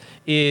itself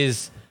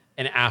is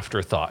an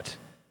afterthought.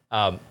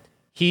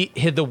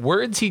 The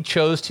words he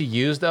chose to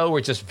use, though,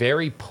 were just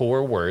very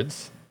poor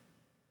words.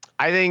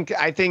 I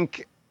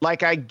think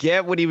like I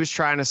get what he was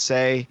trying to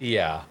say.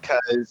 Yeah.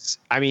 Because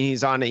I mean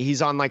he's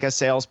on like a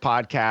sales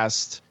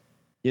podcast.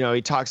 You know,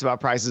 he talks about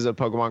prices of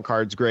Pokemon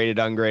cards, graded,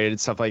 ungraded,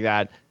 stuff like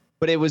that.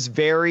 But it was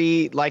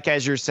very, like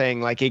as you're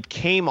saying, like it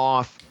came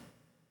off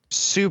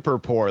super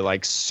poor,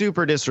 like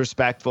super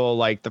disrespectful.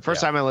 Like the first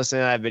time I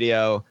listened to that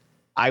video,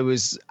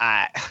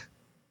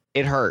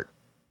 it hurt.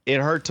 It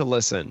hurt to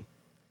listen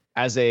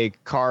as a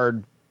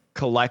card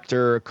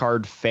collector,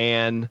 card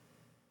fan.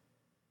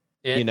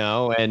 You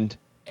know, and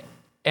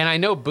I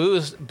know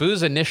Boo's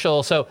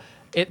initial, so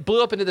it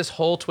blew up into this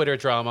whole Twitter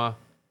drama,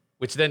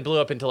 which then blew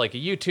up into like a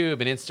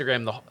YouTube and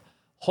Instagram, the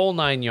whole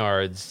 9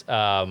 yards.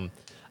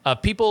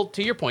 People,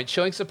 to your point,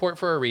 showing support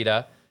for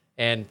Arita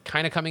and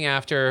kind of coming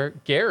after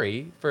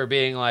Gary for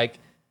being like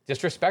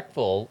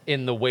disrespectful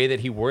in the way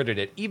that he worded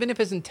it, even if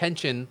his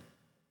intention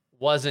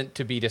wasn't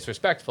to be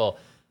disrespectful.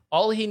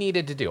 All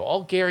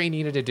Gary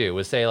needed to do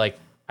was say, like,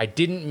 I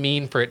didn't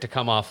mean for it to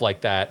come off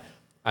like that.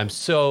 I'm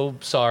so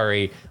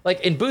sorry.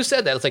 Like, and Boo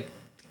said that. It's like,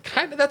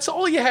 kind of, that's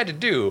all you had to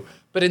do.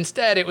 But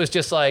instead, it was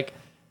just like,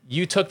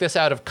 you took this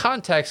out of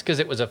context because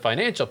it was a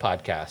financial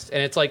podcast.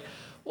 And it's like,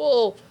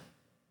 well,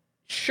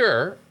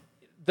 sure,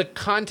 the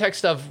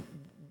context of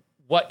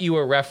what you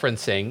were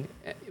referencing,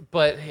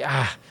 but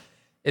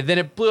and then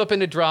it blew up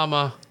into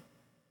drama.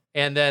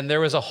 And then there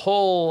was a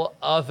whole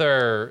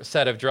other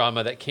set of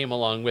drama that came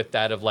along with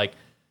that of like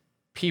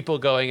people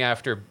going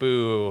after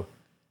Boo.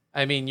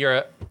 I mean,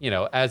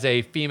 as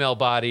a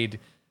female-bodied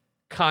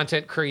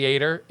content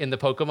creator in the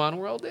Pokemon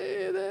world,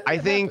 I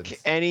think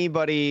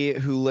anybody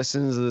who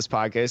listens to this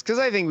podcast, because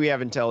I think we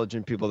have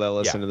intelligent people that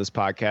listen to this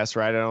podcast,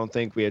 right? I don't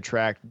think we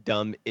attract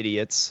dumb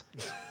idiots,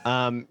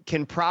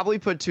 can probably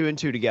put 2 and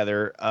 2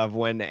 together of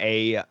when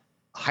a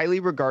highly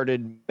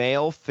regarded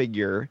male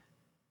figure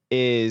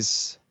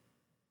is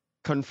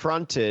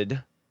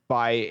confronted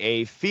by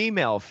a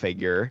female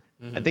figure.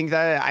 Mm-hmm.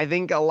 I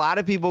think a lot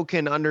of people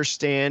can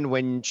understand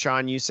when,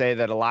 Sean, you say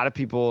that a lot of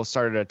people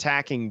started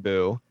attacking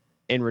Boo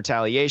in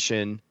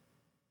retaliation.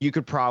 You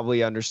could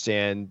probably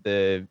understand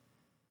the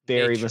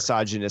very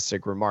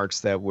misogynistic remarks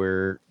that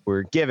were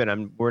given.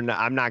 I'm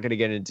not going to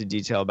get into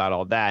detail about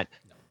all that.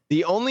 No.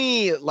 The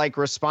only like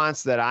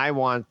response that I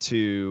want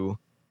to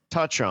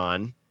touch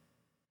on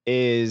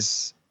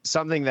is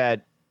something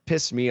that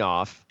pissed me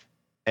off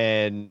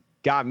and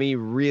got me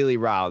really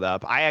riled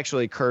up. I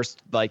actually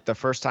cursed like the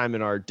first time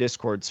in our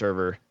Discord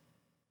server,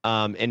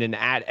 and an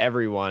at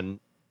everyone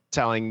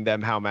telling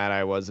them how mad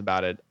I was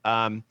about it.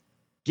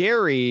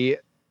 Gary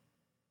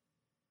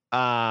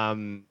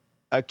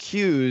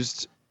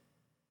accused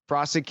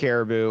Frosted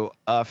Caribou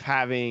of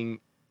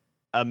having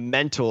a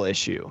mental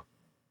issue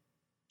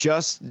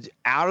just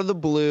out of the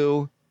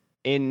blue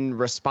in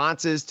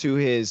responses to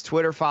his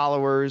Twitter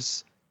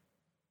followers.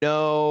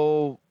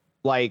 No,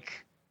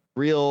 like,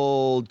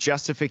 real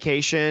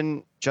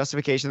justification,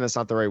 that's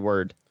not the right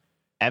word.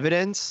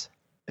 Evidence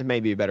It may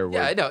be a better word.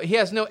 Yeah, no, he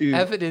has no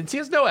evidence. He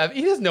has no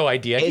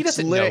idea. He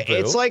doesn't know Boo.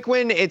 It's like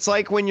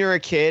when you're a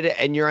kid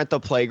and you're at the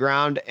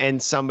playground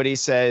and somebody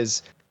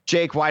says,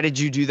 "Jake, why did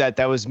you do that?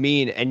 That was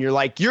mean." And you're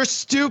like, "You're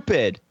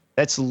stupid."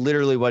 That's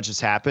literally what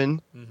just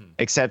happened,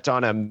 except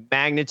on a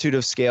magnitude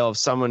of scale of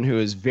someone who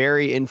is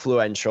very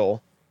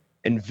influential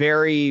and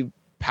very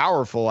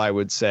powerful, I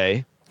would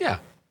say. Yeah.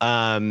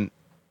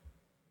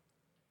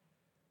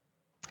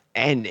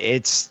 And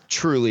it's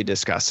truly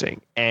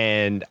disgusting.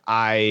 And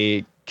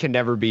I can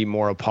never be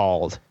more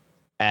appalled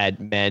at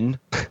men.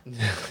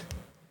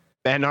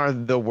 Men are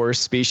the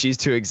worst species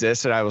to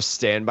exist, and I will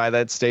stand by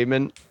that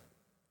statement.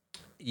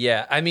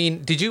 Yeah, I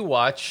mean, did you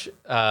watch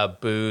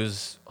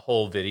Boo's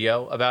whole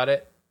video about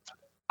it?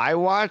 I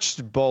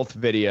watched both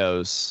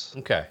videos.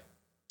 Okay.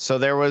 So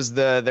there was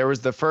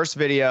the first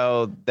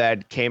video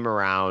that came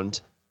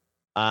around,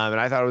 and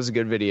I thought it was a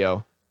good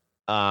video.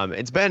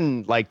 It's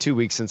been like 2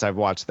 weeks since I've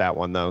watched that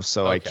one though,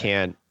 so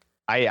okay.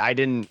 I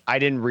didn't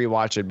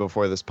rewatch it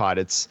before this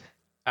pod.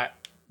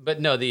 But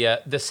no,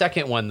 the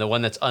second one, the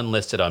one that's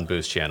unlisted on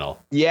Boo's channel.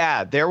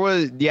 Yeah, there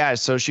was. Yeah,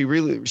 so she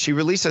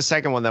released a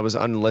second one that was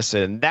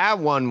unlisted, and that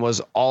one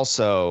was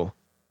also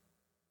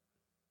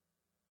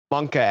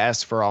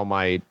Monka-esque for all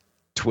my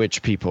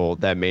Twitch people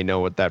that may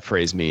know what that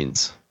phrase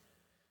means.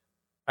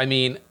 I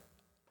mean,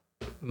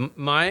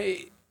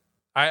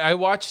 I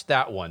watched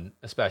that one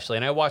especially,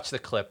 and I watched the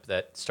clip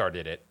that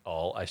started it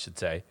all, I should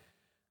say.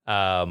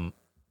 My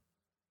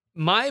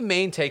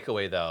main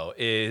takeaway, though,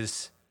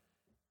 is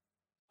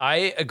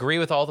I agree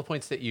with all the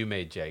points that you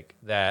made, Jake,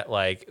 that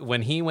like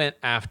when he went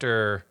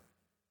after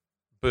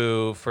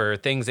Boo for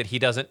things that he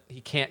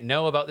can't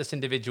know about this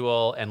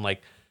individual and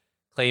like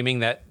claiming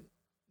that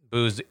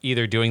Boo's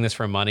either doing this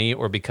for money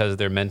or because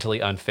they're mentally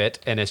unfit.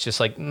 And it's just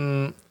like,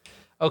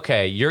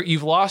 okay,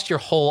 you've lost your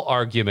whole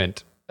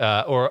argument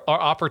or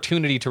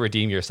opportunity to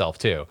redeem yourself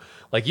too.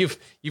 Like you've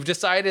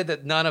decided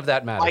that none of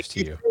that matters to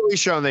you. You've really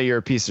shown that you're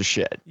a piece of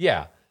shit.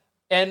 Yeah.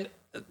 And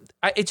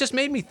it just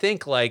made me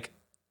think like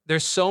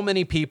there's so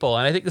many people,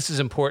 and I think this is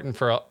important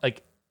for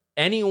like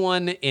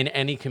anyone in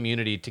any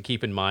community to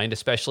keep in mind,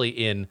 especially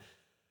in,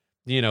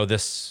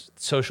 this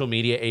social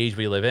media age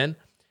we live in.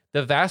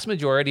 The vast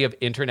majority of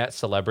internet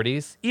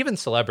celebrities, even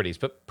celebrities,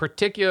 but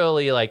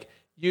particularly like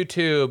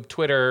YouTube,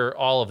 Twitter,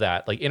 all of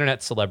that, like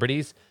internet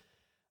celebrities,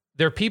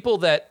 they're people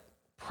that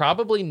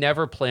probably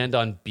never planned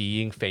on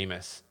being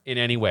famous in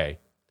any way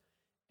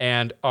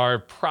and are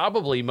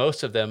probably,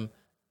 most of them,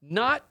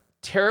 not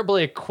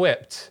terribly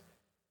equipped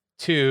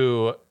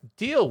to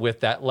deal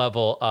with that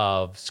level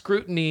of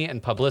scrutiny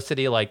and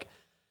publicity. Like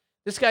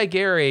this guy,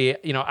 Gary,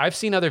 I've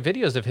seen other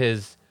videos of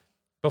his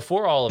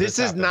before all of this.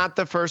 This is not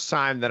the first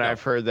time that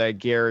I've heard that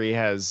Gary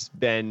has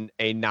been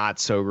a not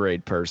so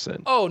great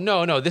person. Oh,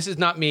 no, this is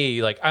not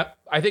me. Like,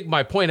 I think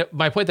my point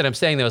that I'm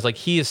saying though is like,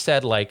 he has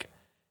said like,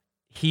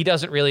 he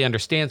doesn't really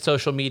understand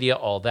social media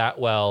all that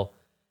well.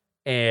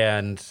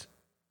 And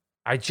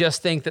I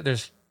just think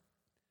that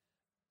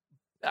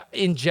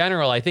in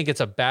general, I think it's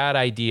a bad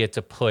idea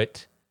to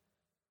put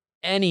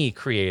any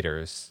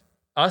creators,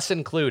 us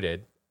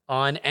included,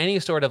 on any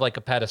sort of like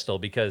a pedestal,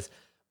 because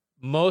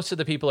most of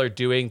the people are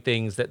doing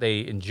things that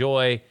they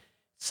enjoy.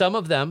 Some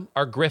of them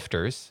are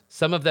grifters.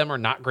 Some of them are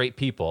not great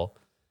people.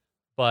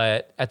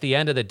 But at the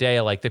end of the day,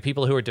 like the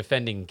people who are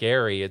defending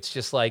Gary, it's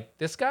just like,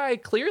 this guy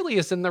clearly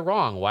is in the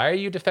wrong. Why are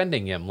you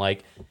defending him?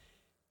 Like,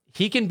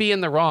 he can be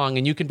in the wrong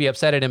and you can be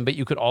upset at him, but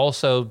you could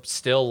also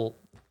still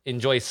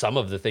enjoy some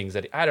of the things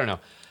that I don't know.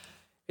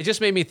 It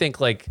just made me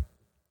think like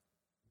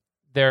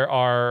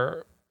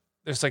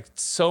there's like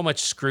so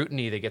much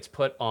scrutiny that gets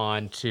put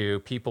on to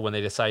people when they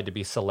decide to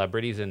be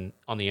celebrities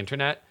on the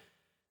internet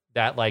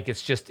that like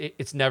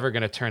it's never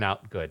going to turn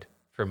out good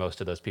for most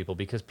of those people,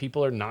 because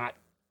people are not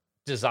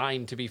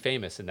designed to be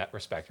famous in that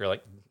respect. You're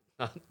like,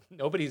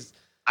 nobody's.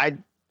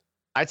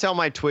 I tell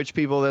my Twitch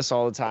people this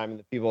all the time, and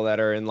the people that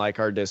are in like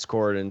our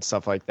Discord and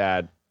stuff like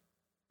that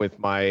with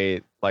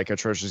my like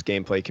atrocious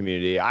gameplay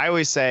community. I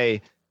always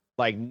say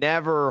like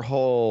never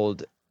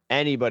hold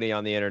anybody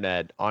on the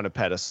internet on a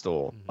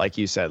pedestal. Like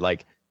you said,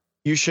 like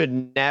you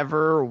should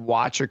never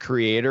watch a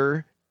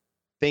creator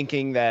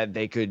thinking that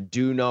they could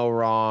do no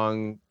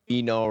wrong,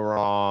 be no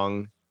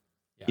wrong,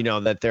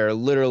 that they're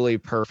literally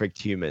perfect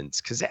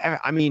humans. Because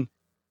I mean,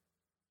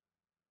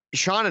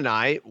 Sean and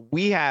I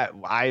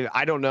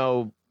don't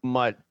know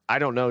much. I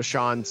don't know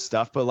Sean's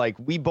stuff, but like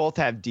we both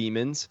have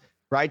demons,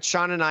 right?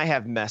 Sean and I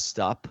have messed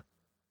up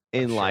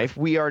in life.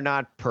 We are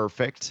not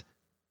perfect.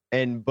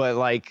 But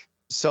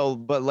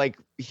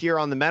here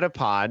on the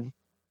Metapod,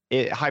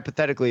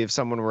 hypothetically, if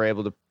someone were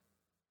able to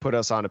put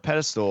us on a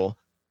pedestal,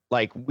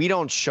 like we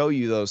don't show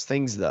you those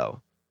things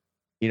though.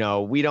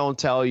 We don't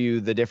tell you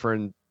the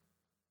different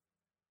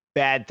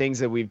bad things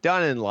that we've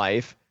done in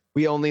life.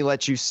 We only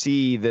let you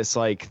see this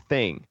like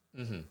thing.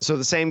 So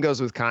the same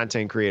goes with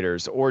content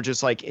creators or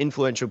just like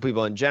influential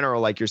people in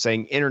general, like you're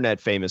saying, internet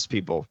famous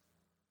people.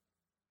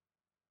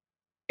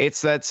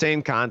 It's that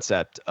same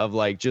concept of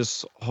like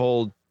just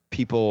hold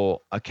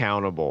people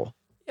accountable.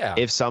 Yeah.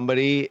 If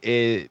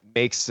somebody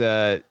makes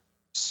a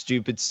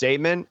stupid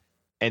statement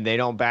and they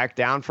don't back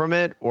down from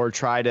it or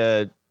try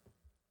to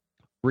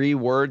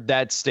reword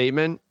that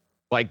statement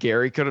like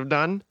Gary could have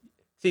done.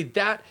 See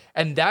that,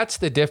 and that's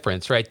the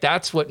difference, right?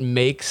 That's what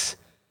makes,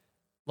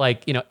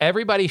 like, you know,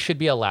 everybody should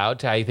be allowed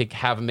to, I think,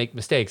 make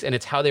mistakes, and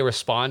it's how they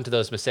respond to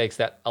those mistakes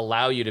that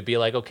allow you to be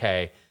like,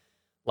 okay,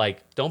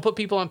 like, don't put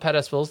people on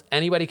pedestals.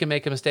 Anybody can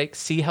make a mistake.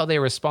 See how they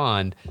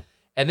respond,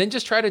 and then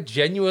just try to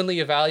genuinely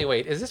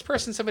evaluate: is this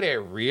person somebody I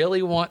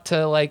really want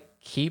to like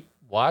keep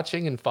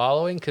watching and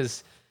following?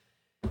 Because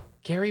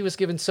Gary was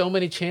given so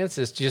many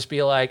chances to just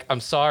be like, I'm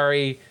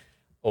sorry,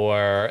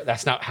 or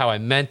that's not how I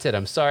meant it,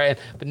 I'm sorry.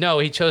 But no,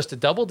 he chose to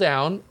double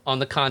down on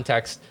the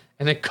context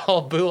and then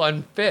call Boo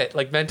unfit,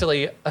 like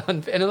mentally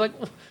unfit. And I'm like,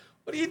 what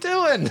are you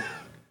doing?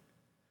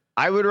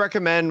 I would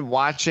recommend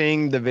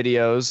watching the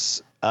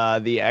videos,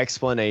 the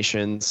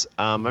explanations.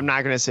 I'm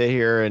not going to sit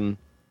here and,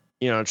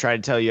 try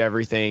to tell you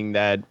everything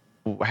that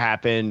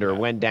happened or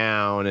went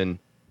down and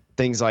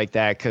things like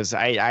that, because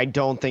I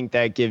don't think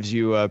that gives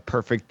you a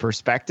perfect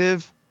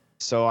perspective.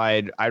 So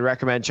I'd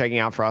recommend checking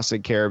out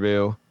Frosted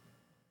Caribou.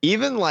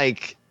 Even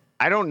like,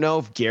 I don't know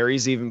if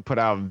Gary's even put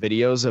out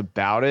videos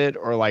about it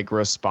or like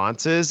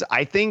responses.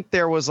 I think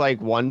there was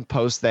like one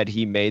post that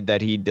he made that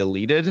he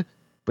deleted,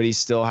 but he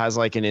still has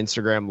like an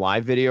Instagram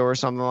live video or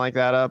something like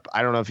that up.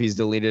 I don't know if he's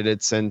deleted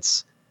it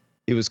since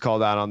he was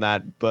called out on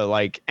that. But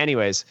like,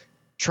 anyways,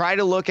 try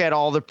to look at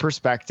all the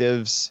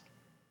perspectives,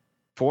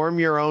 form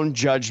your own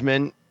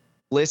judgment,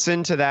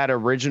 listen to that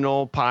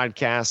original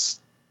podcast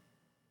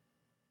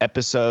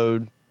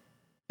episode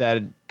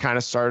that kind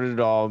of started it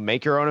all,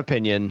 make your own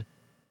opinion.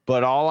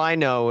 But all I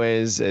know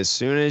is as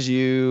soon as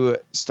you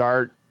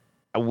start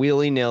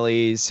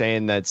willy-nilly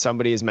saying that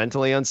somebody is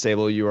mentally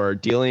unstable, you are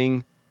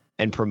dealing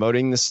and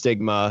promoting the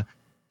stigma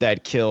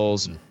that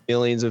kills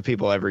millions of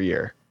people every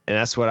year. And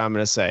that's what I'm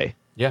going to say.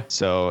 Yeah.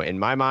 So in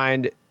my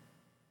mind,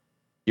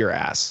 your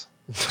ass.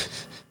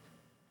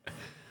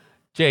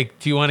 Jake,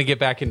 do you want to get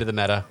back into the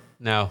meta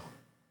now?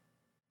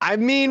 I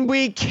mean,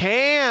 we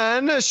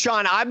can.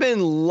 Sean, I've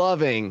been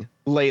loving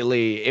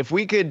lately. If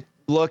we could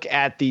look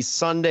at the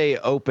Sunday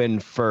Open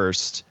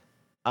first.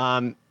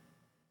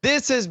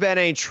 This has been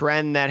a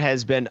trend that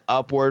has been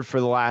upward for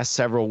the last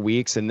several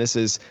weeks, and this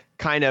is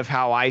kind of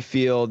how I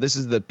feel. This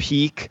is the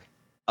peak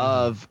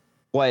of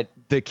what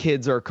the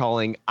kids are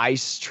calling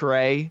Ice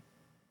Tray.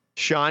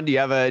 Sean, do you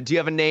have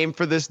a name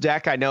for this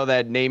deck? I know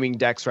that naming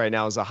decks right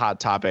now is a hot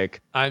topic.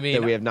 I mean,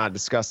 that we have not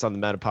discussed on the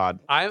Metapod.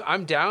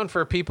 I'm down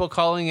for people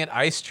calling it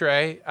Ice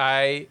Tray.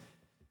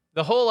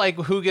 The whole like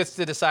who gets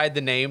to decide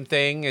the name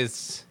thing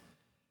is,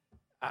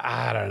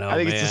 I don't know. I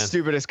think man. It's the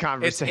stupidest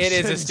conversation. It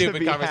is a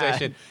stupid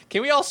conversation.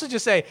 Can we also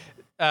just say,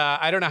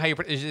 I don't know how you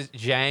is it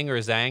Zhang or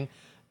Zhang,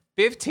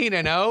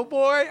 15-0,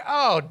 boy.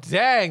 Oh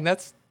dang,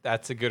 that's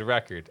a good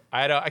record.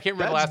 I can't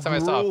remember the last time I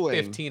saw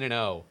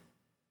 15-0.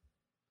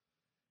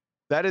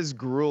 That is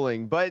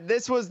grueling. But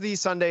this was the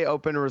Sunday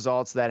Open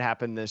results that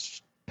happened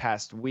this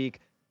past week.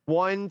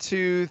 1,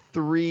 2,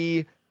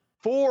 3,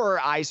 4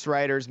 Ice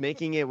Riders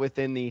making it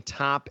within the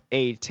top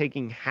 8,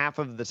 taking half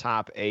of the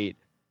top 8.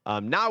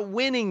 Not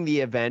winning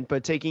the event,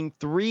 but taking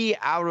 3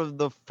 out of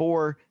the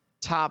 4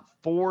 top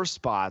 4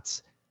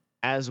 spots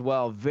as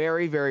well.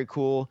 Very, very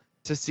cool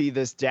to see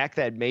this deck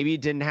that maybe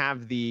didn't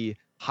have the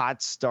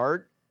hot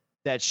start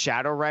that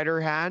Shadow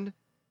Rider had,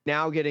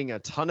 now getting a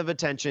ton of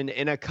attention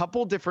in a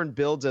couple different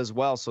builds as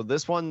well. So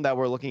this one that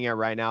we're looking at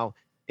right now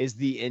is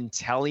the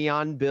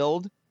Inteleon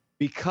build.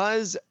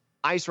 Because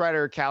Ice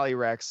Rider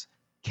Calyrex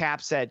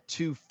caps at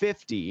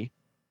 250,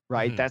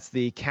 right? Mm-hmm. That's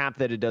the cap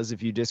that it does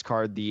if you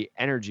discard the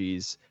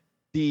energies.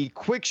 The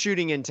quick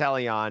shooting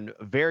Inteleon,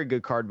 very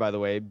good card, by the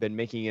way, been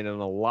making it in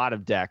a lot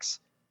of decks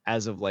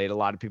as of late. A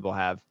lot of people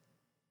have.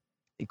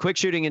 The quick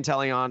shooting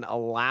Inteleon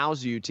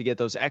allows you to get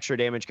those extra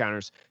damage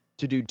counters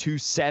to do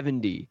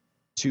 270,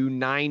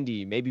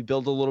 290, maybe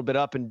build a little bit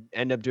up and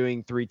end up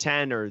doing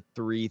 310 or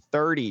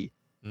 330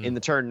 in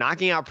the turn,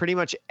 knocking out pretty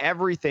much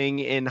everything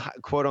in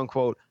quote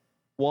unquote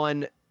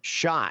one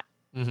shot,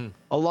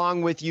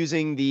 along with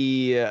using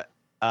the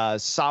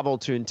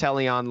Sobble to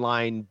Inteleon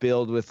line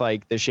build with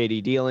like the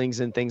shady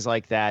dealings and things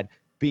like that,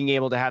 being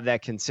able to have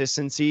that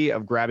consistency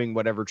of grabbing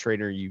whatever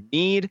trainer you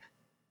need.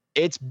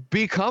 It's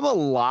become a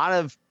lot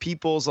of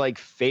people's like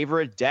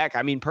favorite deck.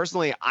 I mean,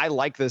 personally, I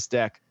like this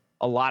deck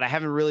a lot. I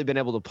haven't really been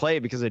able to play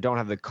it because I don't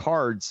have the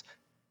cards.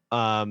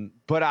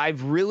 But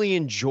I've really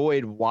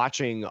enjoyed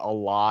watching a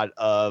lot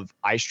of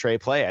Ice Tray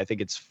play. I think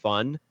it's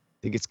fun. I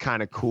think it's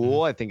kind of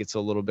cool. I think it's a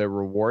little bit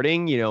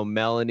rewarding.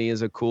 Melanie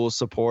is a cool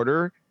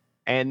supporter.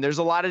 And there's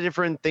a lot of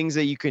different things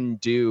that you can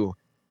do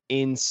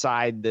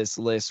inside this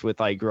list with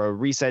like a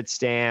reset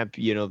stamp,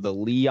 the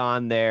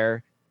Leon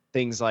there,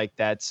 things like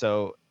that.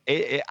 So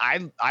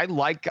I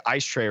like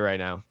Ice Tray right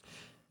now.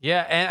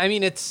 Yeah, and I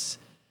mean it's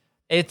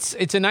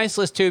a nice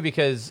list too,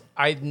 because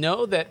I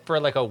know that for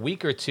like a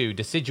week or two,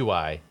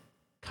 Decidueye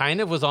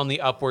kind of was on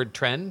the upward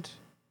trend.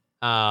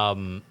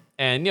 And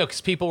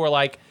because people were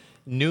like,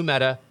 new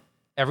meta,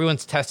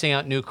 everyone's testing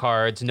out new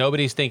cards,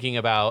 nobody's thinking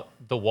about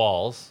the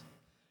walls.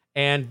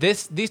 And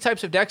these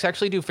types of decks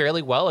actually do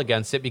fairly well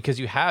against it because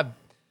you have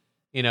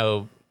you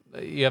know,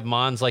 you have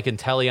Mons like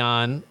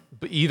Inteleon,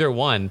 either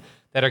one,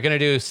 that are going to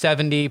do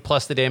 70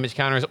 plus the damage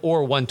counters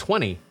or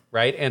 120,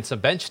 right? And some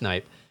bench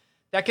snipe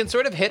that can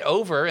sort of hit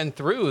over and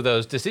through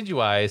those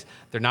Decidueyes.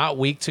 They're not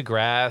weak to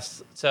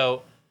grass.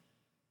 So,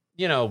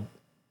 you know,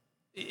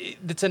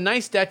 it's a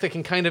nice deck that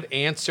can kind of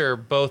answer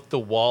both the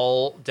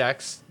wall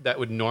decks that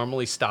would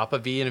normally stop a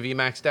V in a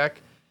VMAX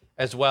deck,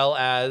 as well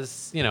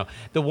as, you know,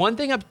 the one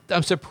thing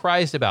I'm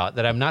surprised about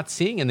that I'm not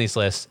seeing in these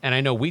lists, and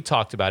I know we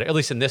talked about it, at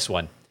least in this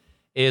one,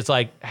 is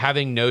like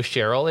having no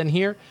Cheryl in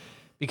here,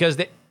 because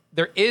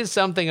there is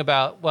something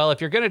about, well, if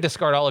you're going to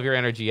discard all of your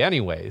energy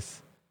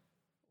anyways,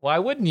 why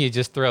wouldn't you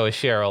just throw a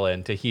Cheryl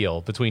in to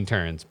heal between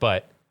turns?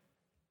 But,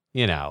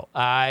 you know,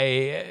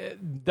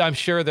 I'm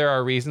sure there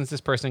are reasons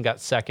this person got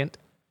second.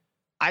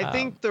 I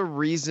think the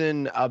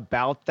reason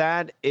about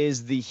that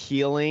is the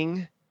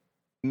healing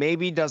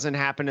maybe doesn't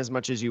happen as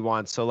much as you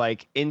want. So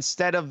like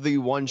instead of the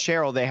one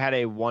Cheryl, they had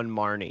a one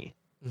Marnie,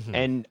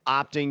 and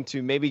opting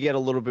to maybe get a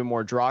little bit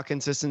more draw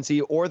consistency,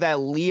 or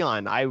that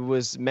Leon. I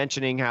was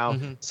mentioning how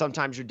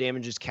sometimes your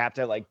damage is capped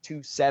at like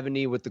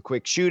 270 with the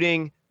quick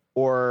shooting,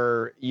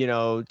 or, you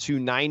know,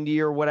 290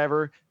 or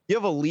whatever. You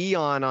have a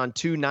Leon on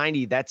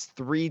 290, that's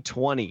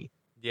 320.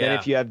 Yeah. Then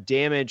if you have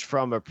damage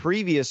from a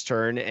previous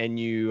turn and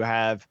you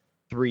have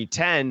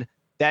 310,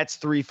 that's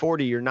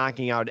 340. You're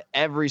knocking out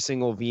every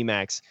single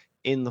VMAX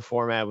in the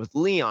format with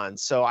Leon.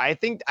 So I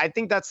think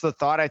that's the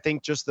thought. I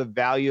think just the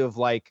value of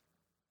like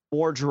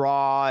more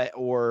draw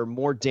or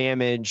more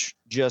damage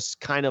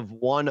just kind of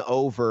won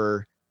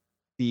over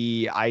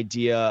the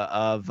idea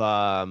of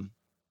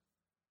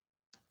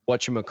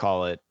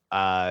whatchamacallit,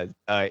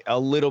 a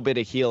little bit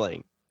of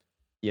healing,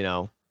 you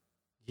know?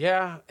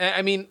 Yeah,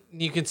 I mean,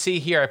 you can see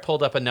here, I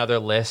pulled up another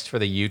list for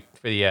the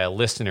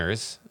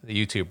listeners.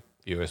 The YouTube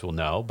viewers will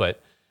know,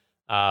 but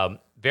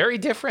very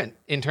different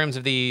in terms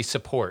of the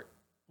support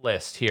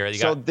list here.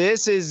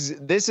 This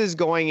is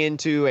going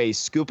into a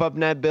scoop up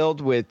net build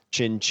with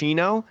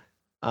Chinchino.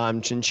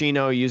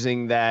 Chinchino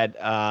using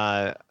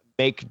that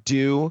make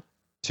do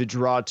to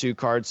draw 2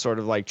 cards, sort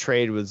of like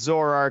trade with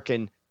Zoroark,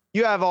 and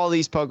you have all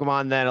these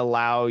Pokemon that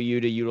allow you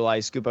to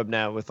utilize Scoop Up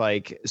Net with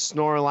like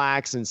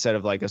Snorlax instead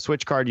of like a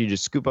switch card. You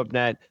just Scoop Up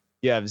Net.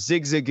 You have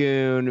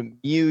Zigzagoon,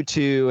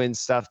 Mewtwo, and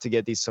stuff to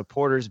get these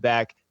supporters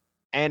back.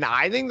 And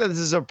I think that this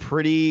is a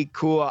pretty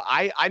cool.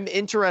 I'm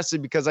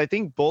interested because I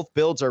think both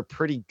builds are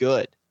pretty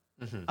good,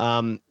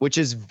 which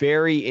is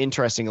very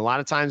interesting. A lot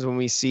of times when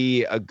we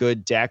see a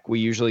good deck, we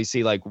usually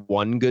see like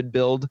one good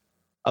build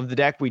of the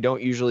deck. We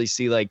don't usually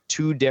see like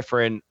 2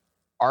 different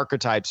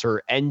archetypes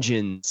or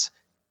engines,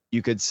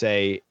 you could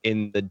say,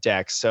 in the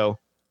deck. So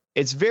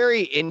it's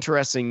very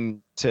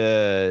interesting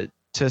to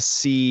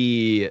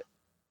see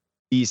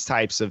these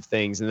types of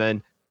things. And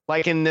then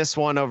like in this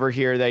one over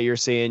here that you're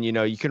seeing, you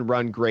know, you can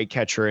run Great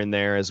Catcher in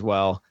there as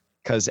well,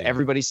 because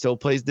everybody still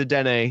plays the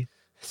Dene.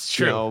 It's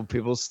true. You know,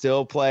 people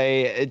still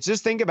play.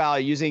 Just think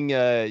about using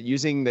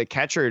the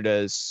catcher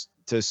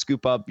to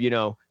scoop up, you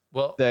know,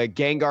 the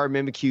Gengar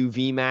Mimikyu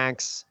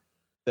VMAX,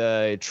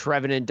 the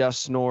Trevenant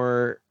Dusknoir,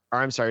 or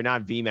I'm sorry,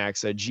 not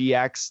VMAX, a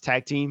GX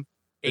tag team.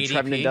 The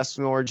Trevenant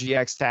Dusknoir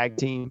GX tag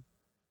team.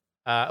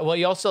 Well,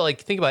 you also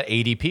like think about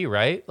ADP,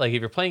 right? Like if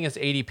you're playing against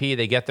ADP,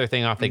 they get their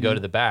thing off, they go to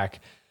the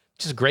back.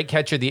 Just Great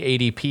Catcher the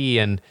ADP,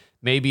 and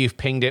maybe you've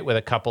pinged it with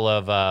a couple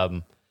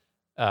of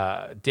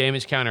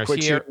damage counters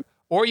quick here,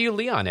 or you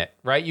Leon it,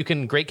 right? You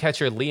can Great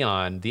Catcher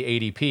Leon the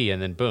ADP,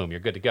 and then boom, you're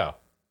good to go.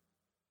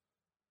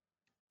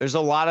 There's a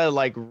lot of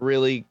like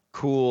really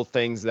cool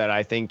things that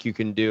I think you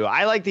can do.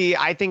 I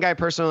think I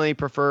personally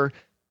prefer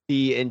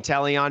the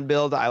Inteleon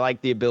build. I like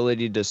the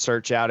ability to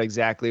search out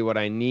exactly what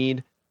I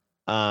need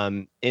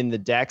in the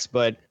decks,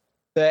 but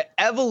the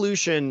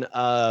evolution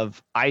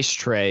of Ice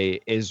Tray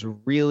is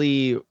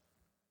really,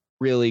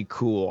 really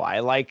cool. I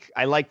like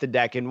the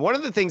deck. And one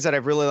of the things that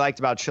I've really liked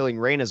about Chilling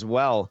Reign as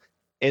well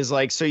is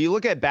like, so you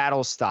look at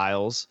battle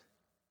styles,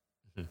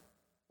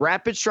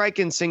 Rapid Strike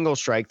and Single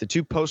Strike, the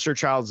 2 poster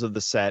childs of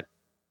the set,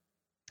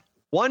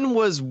 one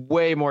was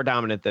way more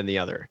dominant than the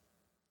other.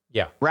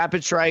 Yeah.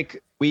 Rapid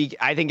Strike,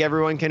 I think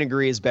everyone can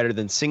agree, is better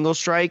than Single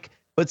Strike,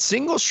 but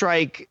Single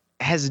Strike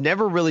has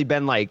never really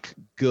been like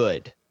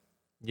good.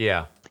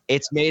 Yeah.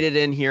 It's made it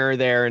in here or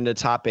there in the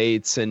top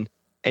 8s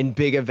and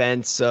big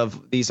events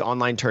of these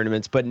online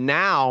tournaments. But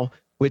now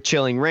with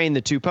Chilling Reign,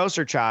 the 2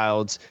 poster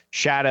childs,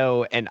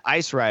 Shadow and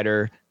Ice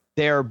Rider,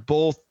 they're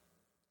both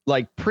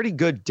like pretty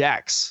good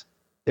decks.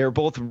 They're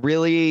both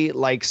really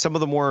like some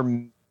of the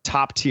more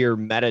top tier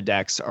meta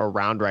decks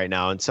around right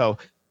now. And so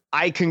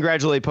I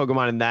congratulate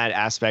Pokemon in that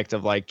aspect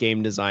of like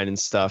game design and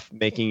stuff,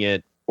 making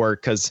it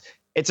work, because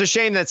it's a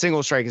shame that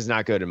Single Strike is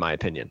not good in my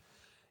opinion.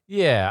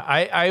 Yeah,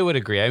 I would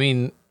agree. I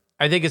mean,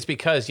 I think it's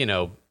because, you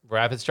know,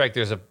 Rapid Strike,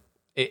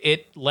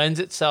 it lends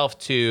itself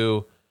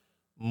to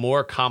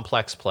more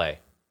complex play.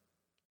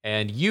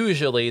 And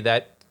usually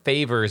that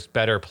favors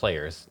better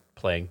players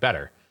playing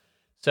better.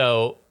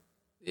 So,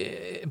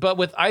 but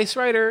with Ice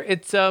Rider,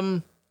 it's,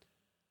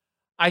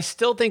 I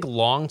still think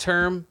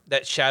long-term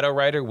that Shadow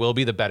Rider will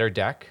be the better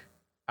deck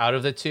out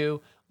of the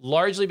 2.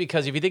 largely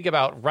because if you think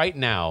about right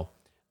now,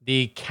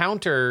 the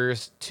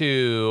counters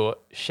to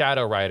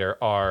Shadow Rider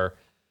are,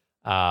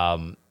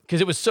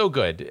 because it was so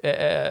good,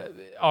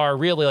 are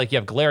really like you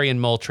have Galarian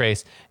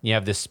Moltres, and you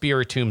have the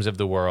Spiritombs of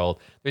the world.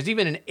 There's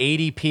even an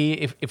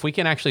ADP, if we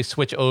can actually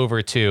switch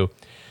over to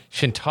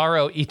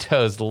Shintaro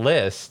Ito's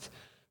list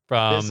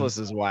from This list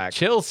is whack.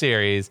 Chill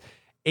Series,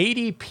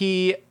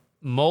 ADP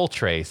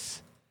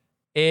Moltres,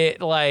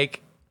 it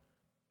like,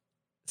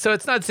 so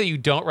it's not to say you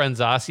don't run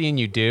Zacian,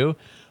 you do,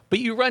 but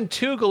you run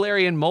 2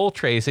 Galarian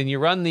Moltres and you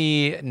run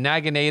the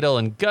Naganadel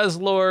and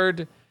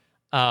Guzzlord,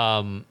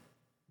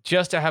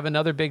 just to have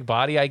another big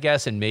body, I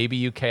guess, and maybe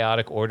you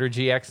Chaotic Order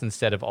GX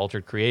instead of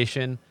Altered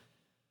Creation.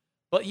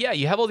 But yeah,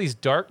 you have all these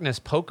Darkness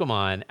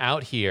Pokemon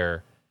out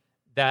here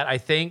that I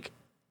think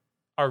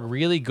are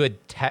really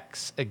good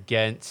techs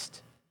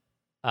against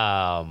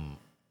Shadow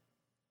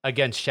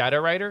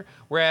Rider,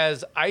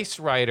 whereas Ice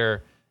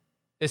Rider,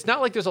 it's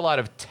not like there's a lot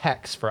of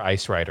techs for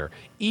Ice Rider.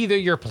 Either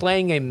you're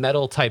playing a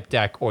metal type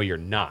deck or you're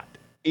not.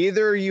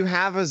 Either you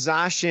have a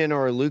Zacian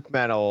or a Luke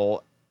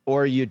Metal,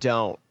 or you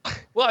don't.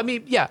 Well, I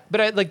mean, yeah,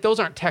 but like those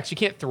aren't techs. You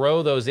can't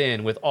throw those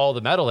in with all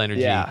the metal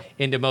energy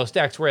into most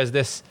decks. Whereas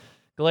this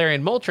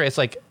Galarian Moltres,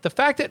 like the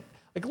fact that,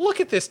 like, look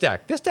at this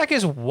deck. This deck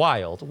is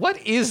wild.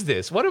 What is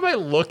this? What am I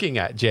looking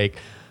at, Jake?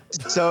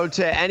 So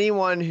to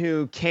anyone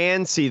who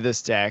can see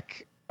this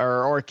deck,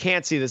 or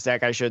can't see this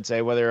deck, I should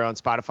say, whether on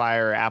Spotify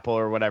or Apple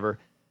or whatever,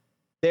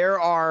 there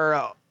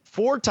are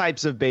 4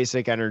 types of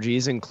basic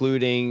energies,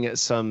 including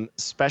some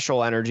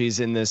special energies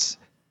in this.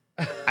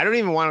 I don't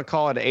even want to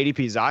call it an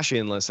ADP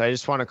Zacian list. I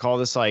just want to call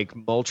this like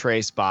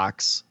Moltres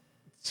box.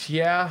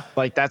 Yeah.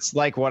 Like that's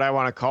like what I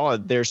want to call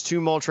it. There's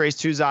 2 Moltres,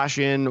 2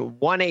 Zacian,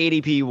 1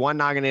 ADP, 1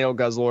 Naganadel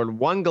Guzzlord,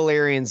 1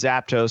 Galarian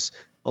Zapdos,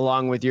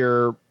 along with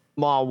your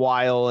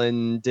Mawile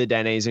and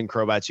Dedennes and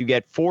Crobats. You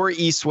get 4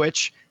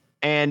 E-Switch.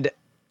 And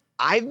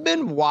I've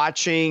been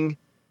watching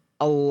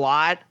a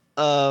lot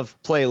of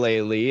play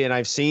lately, and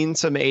I've seen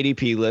some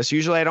ADP lists.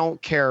 Usually I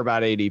don't care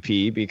about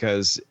ADP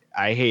because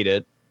I hate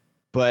it.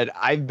 But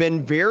I've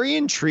been very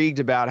intrigued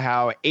about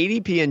how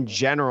ADP in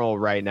general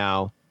right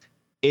now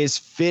is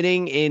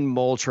fitting in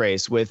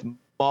Moltres with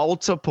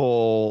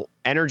multiple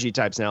energy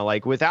types now.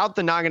 Like without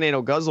the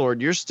Naganadel Guzzlord,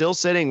 you're still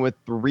sitting with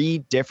 3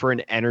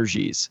 different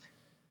energies.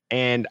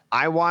 And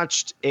I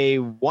watched a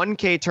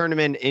 1K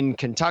tournament in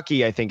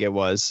Kentucky, I think it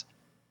was,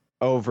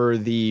 over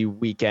the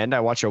weekend.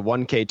 I watched a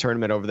 1K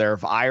tournament over there of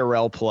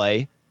IRL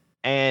play.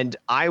 And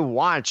I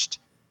watched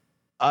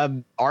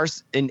an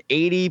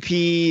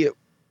ADP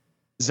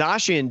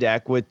Zacian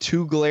deck with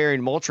 2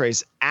 Galarian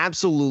Moltres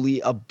absolutely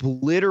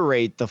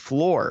obliterate the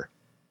floor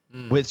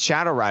with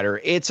Shadow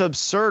Rider. It's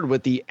absurd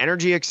with the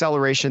energy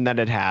acceleration that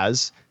it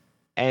has,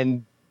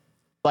 and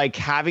like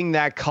having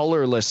that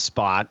colorless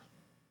spot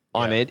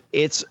on it.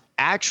 It's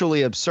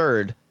actually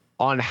absurd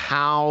on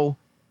how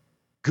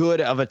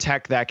good of a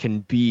tech that can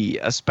be,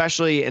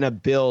 especially in a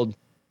build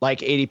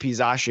like ADP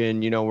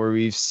Zacian, you know, where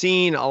we've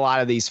seen a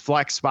lot of these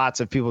flex spots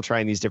of people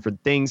trying these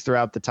different things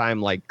throughout the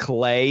time. Like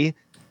Clay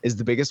is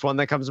the biggest one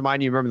that comes to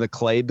mind. You remember the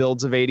Clay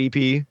builds of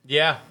ADP?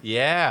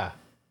 Yeah.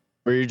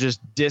 Where you're just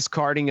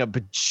discarding a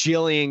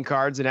bajillion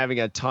cards and having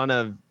a ton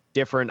of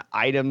different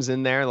items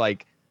in there.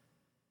 Like,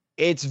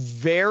 it's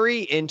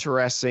very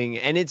interesting,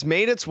 and it's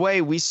made its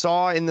way. We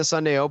saw in the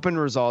Sunday Open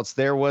results,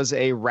 there was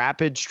a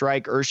Rapid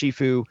Strike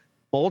Urshifu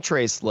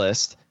Moltres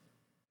list.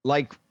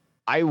 Like,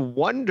 I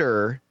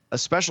wonder,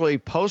 especially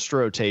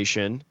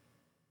post-rotation,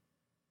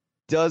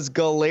 does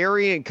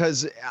Galarian,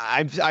 because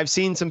I've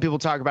seen some people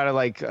talk about it,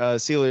 like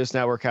Celios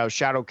Network, how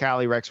Shadow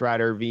Cali, Rex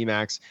Rider,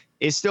 VMAX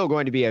is still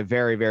going to be a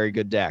very, very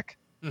good deck.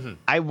 Mm-hmm.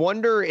 I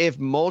wonder if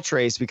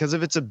Moltres, because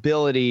of its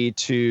ability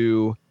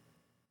to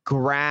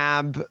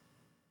grab,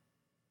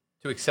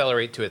 to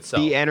accelerate to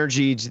itself, the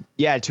energy,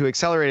 to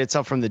accelerate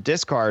itself from the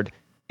discard,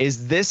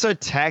 is this a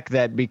tech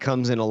that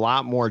becomes in a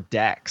lot more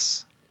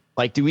decks?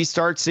 Like, do we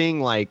start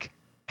seeing like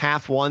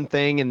half one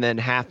thing and then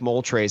half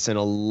Moltres in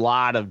a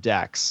lot of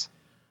decks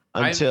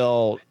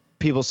until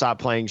people stop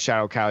playing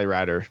Shadow Cali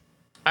Rider?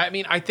 I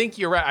mean, I think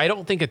you're right. I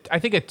think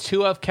a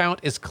 2-of count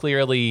is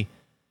clearly,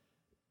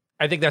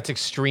 I think that's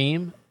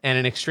extreme, and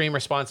an extreme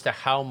response to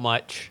how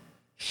much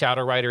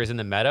Shadow Rider is in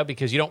the meta,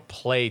 because you don't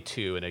play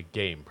 2 in a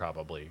game,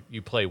 probably.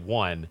 You play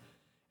 1,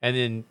 and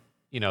then,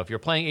 you know, if you're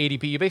playing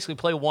ADP, you basically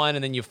play 1,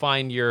 and then you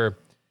find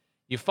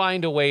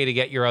a way to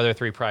get your other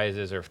 3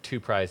 prizes or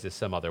 2 prizes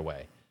some other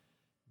way.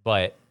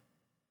 But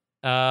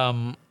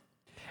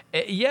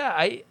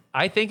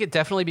I think it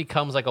definitely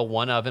becomes like a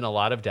 1-of in a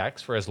lot of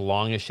decks for as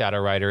long as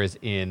Shadow Rider is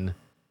in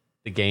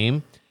the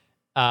game,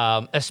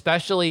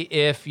 especially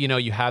if, you know,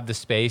 you have the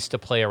space to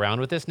play around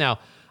with this. Now,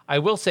 I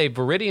will say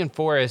Viridian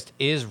Forest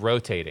is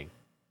rotating,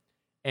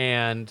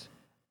 and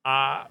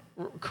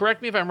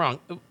correct me if I'm wrong.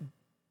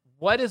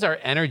 What is our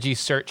energy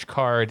search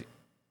card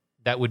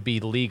that would be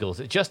legal?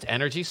 Is it just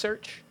energy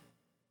search?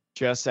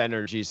 Just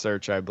energy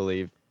search, I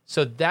believe.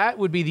 So that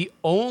would be the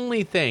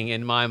only thing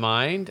in my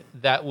mind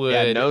that would...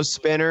 Yeah, no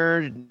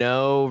spinner,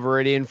 no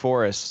Viridian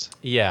Forest.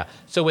 Yeah.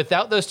 So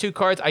without those 2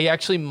 cards, I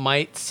actually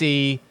might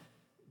see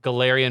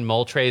Galarian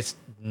Moltres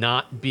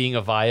not being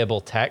a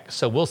viable tech.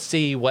 So we'll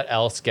see what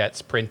else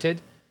gets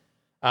printed.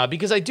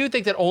 Because I do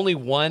think that only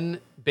one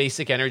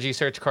basic energy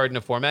search card in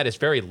a format is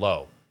very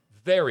low.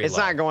 Very it's low.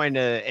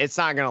 It's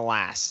not going to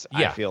last,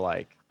 I feel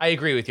like. I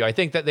agree with you. I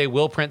think that they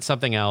will print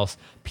something else.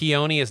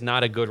 Peony is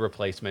not a good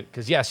replacement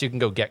because, yes, you can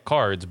go get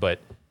cards, but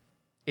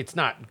it's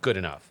not good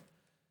enough.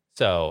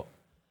 So,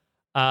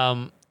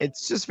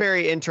 it's just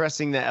very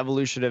interesting, the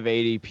evolution of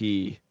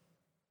ADP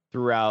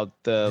throughout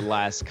the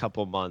last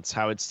couple months,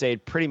 how it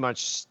stayed pretty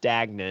much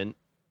stagnant.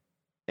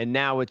 And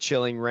now with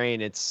Chilling Reign,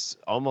 it's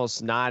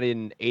almost not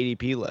in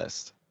ADP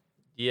list.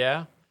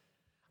 Yeah.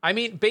 I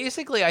mean,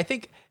 basically, I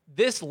think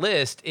this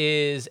list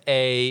is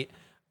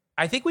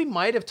I think we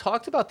might have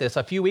talked about this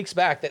a few weeks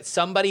back, that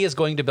somebody is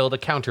going to build a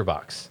counter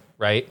box,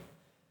 right?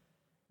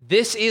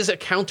 This is a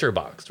counter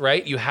box,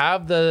 right? You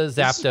have the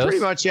Zapdos. Pretty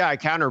much, yeah, a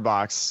counter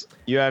box.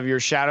 You have your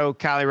Shadow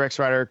Calyrex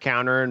Rider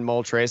counter and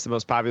Moltres, the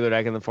most popular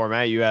deck in the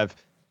format. You have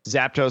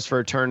Zapdos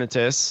for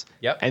Eternatus.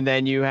 Yep. And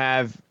then you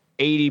have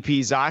ADP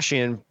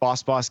Zacian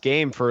Boss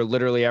Game for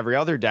literally every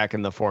other deck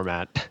in the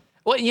format.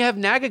 Well, and you have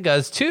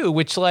Nagaguz too,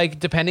 which, like,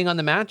 depending on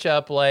the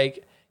matchup,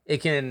 like,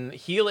 it can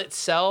heal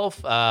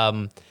itself.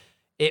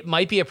 It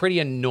might be a pretty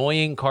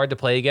annoying card to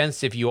play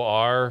against if you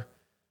are,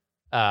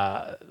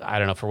 I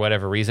don't know, for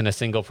whatever reason, a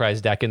single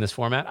prize deck in this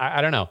format. I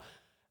don't know.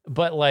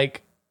 But,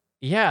 like,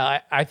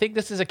 yeah, I think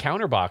this is a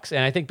counter box.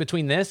 And I think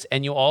between this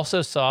and you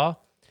also saw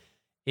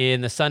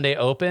in the Sunday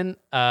Open,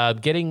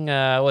 getting,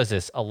 what was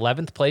this,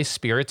 11th place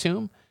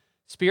Spiritomb.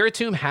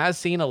 Spiritomb has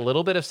seen a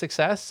little bit of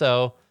success.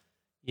 So,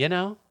 you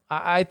know,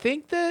 I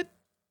think this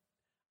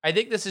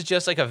is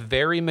just like a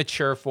very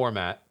mature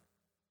format.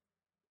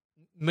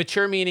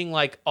 Mature meaning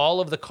like all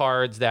of the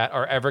cards that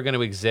are ever going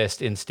to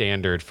exist in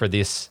standard for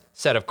this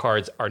set of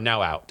cards are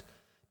now out.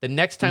 The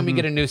next time we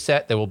get a new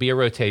set, there will be a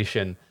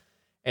rotation.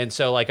 And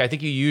so, like, I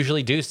think you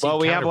usually do see. Well,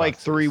 we have like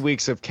 3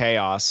 weeks of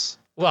chaos.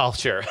 Well,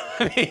 sure.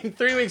 I mean,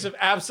 3 weeks of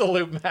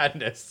absolute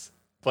madness,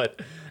 but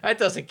that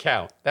doesn't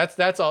count.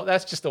 That's all.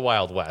 That's just the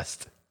Wild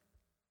West.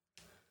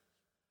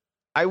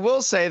 I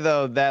will say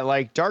though that,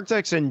 like, Dark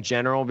decks in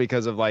general,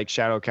 because of like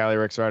Shadow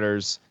Calyrex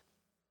Riders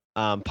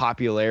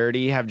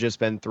popularity, have just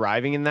been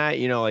thriving in that.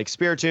 You know, like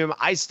Spiritomb,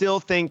 I still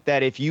think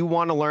that if you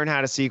want to learn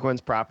how to sequence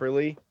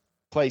properly,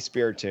 play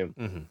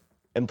Spiritomb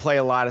and play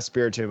a lot of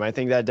Spiritomb. I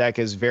think that deck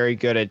is very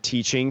good at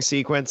teaching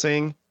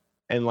sequencing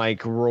and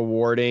like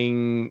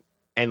rewarding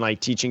and like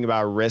teaching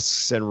about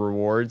risks and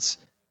rewards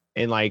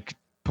in like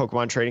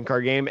Pokemon trading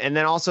card game. And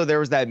then also there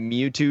was that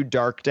Mewtwo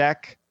Dark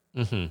deck.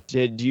 Do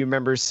you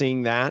remember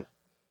seeing that?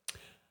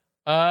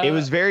 It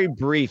was very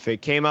brief.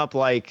 It came up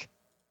like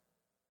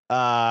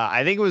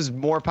I think it was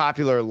more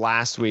popular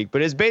last week,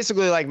 but it's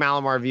basically like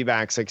Malamar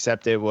VMAX,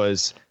 except it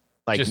was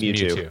like just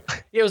Mewtwo.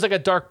 Yeah, it was like a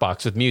dark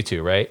box with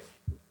Mewtwo, right?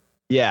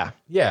 Yeah.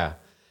 Yeah.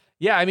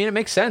 I mean, it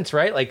makes sense,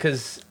 right? Like,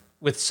 because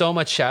with so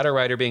much Shadow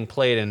Rider being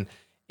played and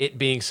it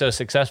being so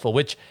successful,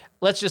 which,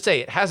 let's just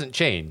say, it hasn't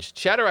changed.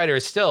 Shadow Rider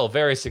is still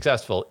very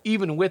successful,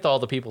 even with all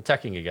the people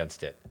teching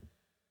against it.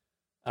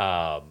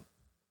 And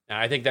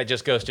I think that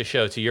just goes to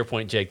show, to your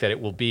point, Jake, that it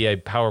will be a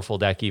powerful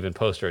deck even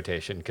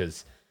post-rotation,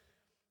 because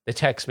the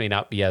techs may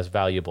not be as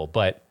valuable.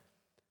 But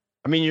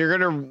I mean, you're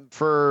gonna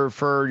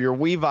for your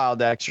Weavile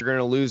decks, you're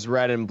gonna lose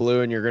red and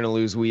blue, and you're gonna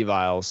lose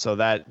Weavile, so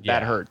that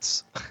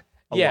hurts.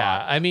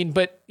 Yeah, I mean,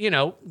 but you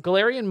know,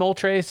 Galarian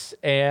Moltres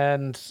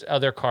and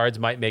other cards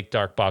might make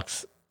Dark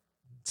Box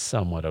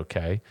somewhat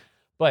okay.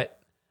 But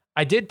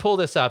I did pull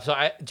this up,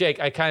 so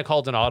Jake, I kind of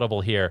called an audible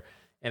here,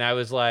 and I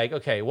was like,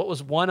 okay, what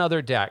was one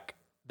other deck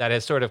that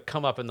has sort of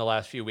come up in the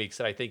last few weeks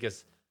that I think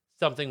is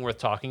something worth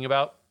talking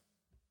about?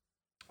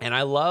 And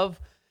I love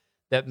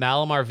that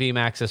Malamar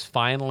VMAX has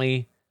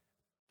finally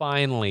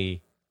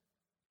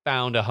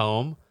found a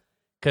home,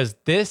 because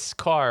this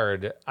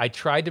card, I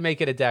tried to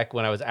make it a deck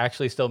when I was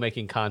actually still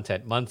making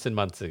content months and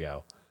months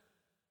ago.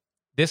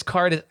 This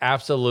card is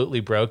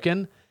absolutely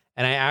broken,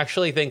 and I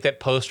actually think that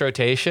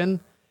post-rotation,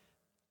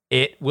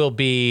 it will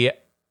be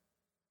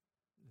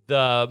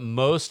the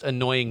most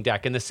annoying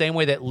deck. In the same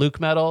way that Luke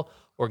Metal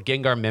or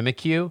Gengar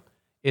Mimikyu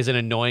is an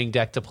annoying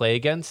deck to play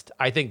against,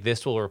 I think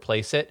this will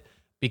replace it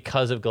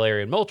because of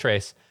Galarian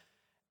Moltres.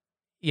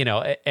 You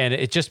know, and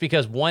it's just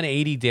because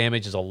 180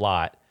 damage is a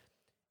lot.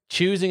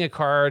 Choosing a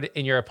card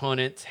in your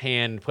opponent's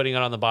hand, putting it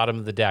on the bottom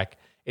of the deck,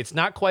 it's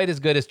not quite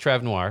as good as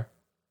Trevenant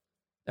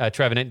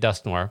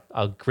Dusknoir.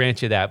 I'll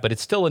grant you that, but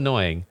it's still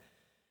annoying.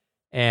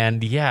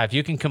 And yeah, if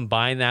you can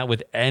combine that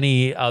with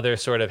any other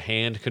sort of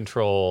hand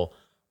control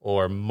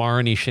or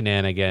Marnie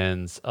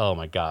shenanigans, oh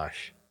my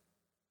gosh.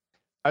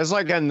 I was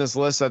like on this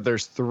list that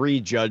there's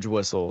 3 Judge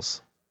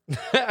Whistles.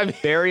 I mean,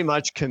 very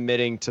much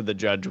committing to the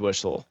Judge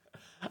Whistle.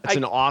 It's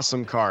an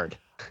awesome card.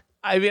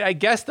 I mean, I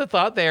guess the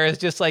thought there is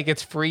just like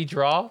it's free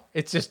draw.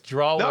 It's just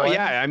draw one. No,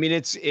 yeah. I mean,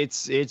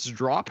 it's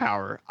draw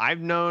power.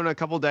 I've known a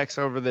couple decks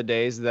over the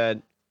days that,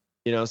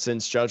 you know,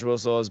 since Judge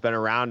Whistle has been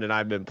around and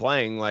I've been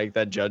playing, like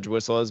that Judge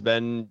Whistle has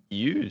been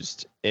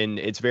used, and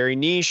it's very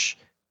niche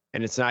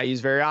and it's not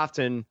used very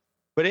often,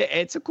 but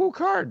it's a cool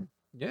card.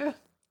 Yeah.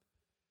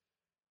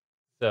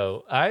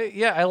 So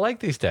I like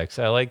these decks.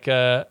 I like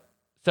so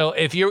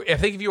I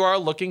think if you are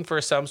looking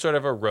for some sort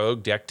of a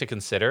rogue deck to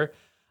consider,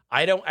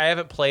 I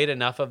haven't played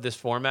enough of this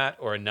format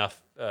or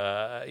enough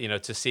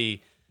to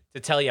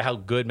tell you how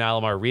good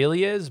Malamar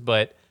really is,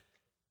 but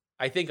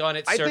I think on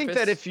its surface, I think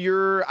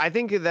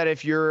that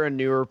if you're a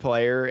newer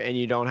player and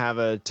you don't have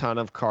a ton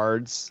of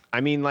cards,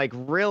 I mean, like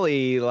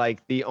really,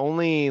 like the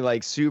only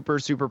like super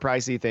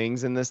pricey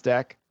things in this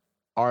deck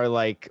are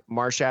like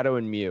Marshadow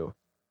and Mew,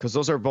 because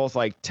those are both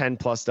like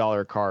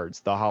 $10+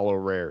 cards, the holo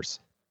rares.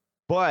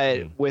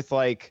 But with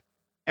like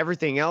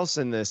everything else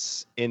in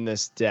this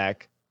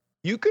deck,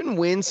 you can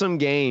win some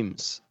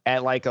games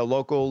at like a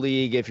local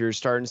league if you're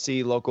starting to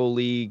see local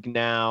league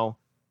now,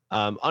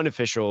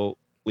 unofficial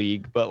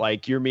league, but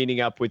like you're meeting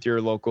up with your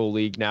local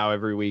league now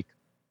every week.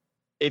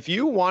 If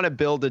you want to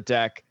build a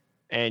deck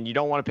and you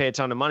don't want to pay a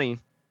ton of money,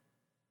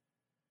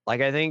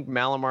 like I think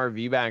Malamar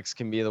VMAX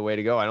can be the way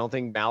to go. I don't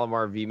think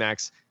Malamar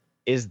VMAX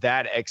is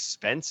that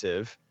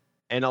expensive.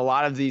 And a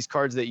lot of these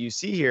cards that you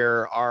see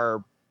here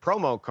are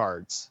promo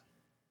cards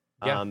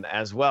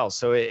as well.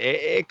 So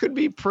it could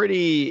be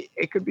pretty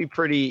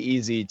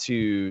easy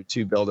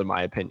to build, in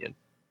my opinion.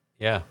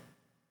 Yeah.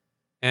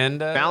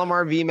 And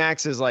Malamar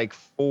VMAX is like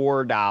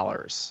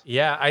 $4.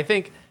 Yeah, I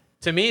think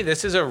to me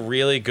this is a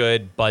really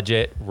good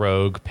budget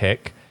rogue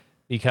pick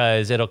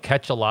because it'll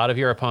catch a lot of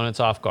your opponents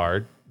off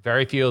guard.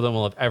 Very few of them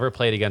will have ever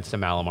played against a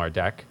Malamar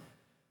deck.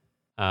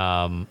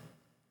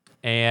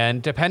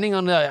 And depending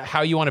on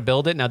how you want to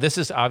build it, now this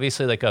is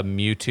obviously like a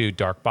Mewtwo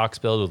Dark Box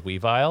build with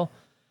Weavile,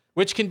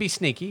 which can be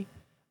sneaky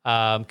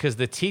because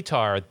the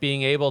T-Tar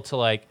being able to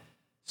like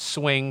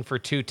swing for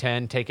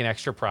 210, take an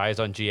extra prize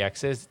on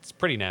GXs, it's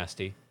pretty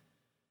nasty.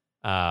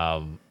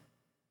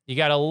 You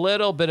got a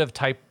little bit of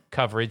type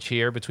coverage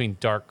here between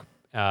Dark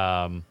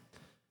and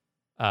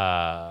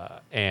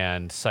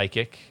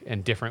Psychic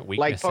and different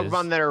weaknesses. Like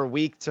Pokemon that are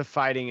weak to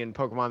fighting and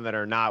Pokemon that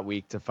are not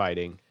weak to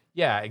fighting.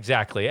 Yeah,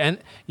 exactly. And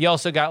you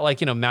also got like,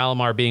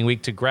 Malamar being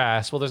weak to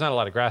grass. Well, there's not a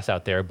lot of grass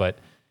out there, but,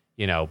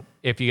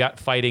 if you got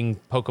fighting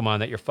Pokemon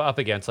that you're up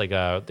against, like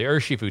the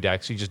Urshifu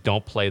decks, you just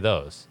don't play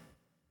those.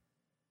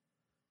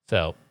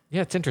 So,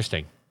 yeah, it's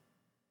interesting.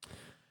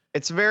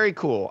 It's very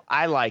cool.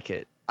 I like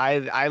it.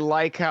 I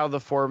like how the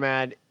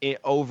format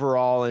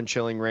overall in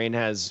Chilling Reign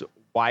has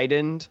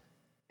widened,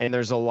 and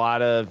there's a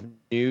lot of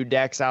new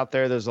decks out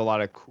there. There's a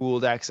lot of cool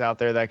decks out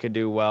there that could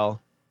do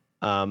well.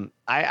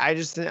 I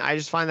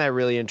just find that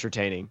really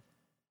entertaining.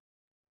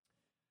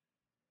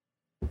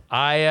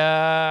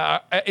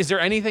 Is there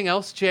anything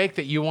else, Jake,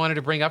 that you wanted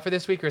to bring up for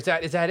this week, or is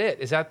that it?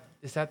 Is that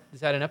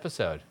an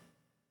episode?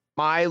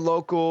 My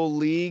local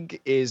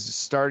league is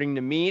starting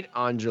to meet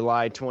on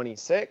July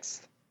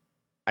 26th.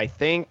 I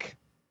think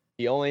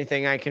the only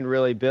thing I can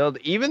really build,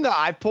 even though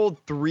I pulled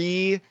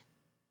 3,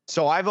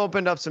 so I've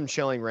opened up some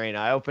Chilling Reign.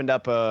 I opened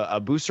up a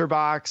booster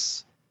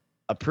box,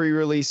 a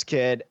pre-release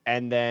kit,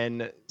 and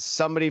then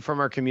somebody from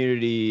our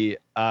community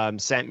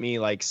sent me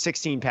like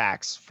 16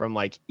 packs from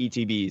like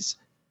ETBs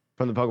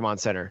from the Pokemon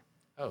Center.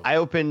 Oh. I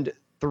opened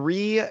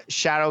 3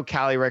 Shadow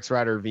Calyrex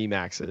Rider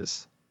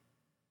VMAXs.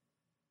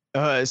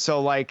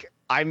 So like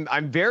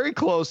I'm very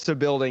close to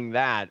building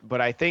that,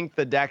 but I think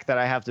the deck that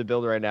I have to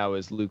build right now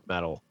is Luke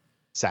Metal,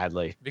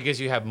 sadly.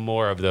 Because you have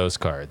more of those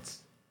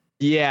cards.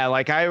 Yeah,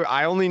 like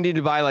I only need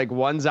to buy like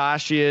 1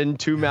 Zacian,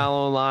 2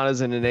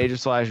 Malolanas, and an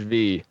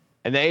Aegislash-V.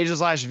 And the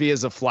Aegislash-V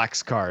is a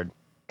flex card,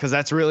 because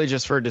that's really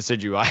just for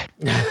Decidueye.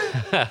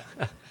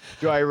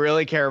 Do I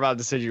really care about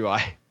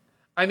Decidueye?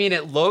 I mean,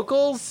 at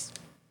locals,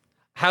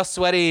 how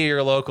sweaty are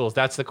your locals?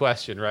 That's the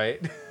question,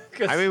 right?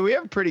 I mean, we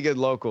have pretty good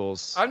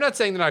locals. I'm not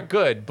saying they're not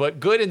good, but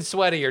good and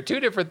sweaty are 2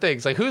 different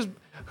things. Like who's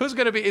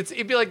going to be?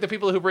 It'd be like the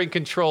people who bring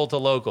control to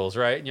locals,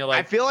 right? And you're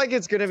like, I feel like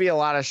it's going to be a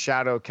lot of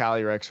Shadow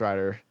Calyrex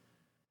Rider.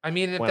 I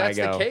mean, if that's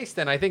the case,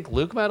 then I think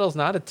Luke Metal's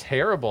not a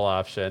terrible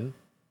option.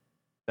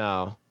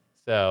 No.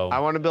 So I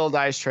want to build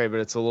Ice Tray, but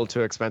it's a little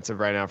too expensive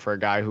right now for a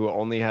guy who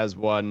only has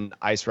 1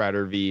 Ice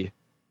Rider V.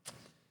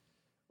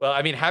 Well,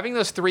 I mean, having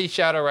those 3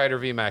 Shadow Rider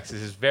VMAXs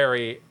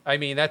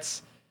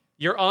is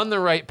you're on the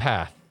right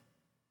path.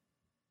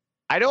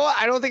 I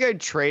don't think I'd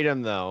trade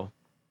them though.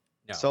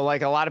 No. So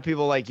like a lot of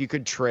people, like you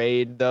could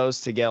trade those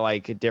to get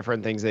like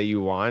different things that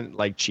you want,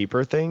 like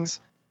cheaper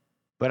things.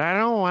 But I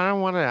don't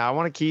want to. I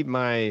want to keep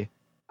my.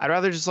 I'd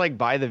rather just like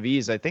buy the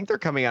Vs. I think they're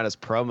coming out as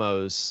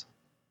promos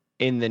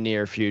in the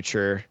near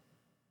future.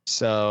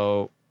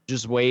 So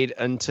just wait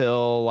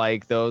until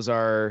like those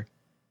are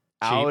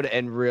out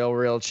and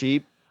real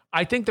cheap.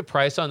 I think the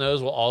price on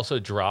those will also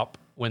drop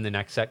when the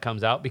next set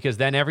comes out, because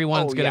then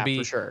everyone's going to be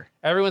for sure.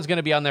 Everyone's going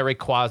to be on their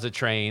Rayquaza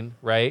train,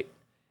 right?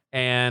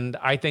 And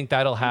I think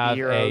that'll have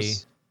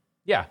and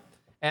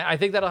I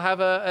think that'll have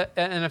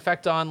an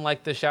effect on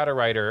like the Shadow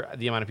Rider,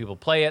 the amount of people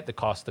play it, the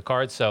cost of the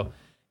cards. So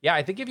yeah,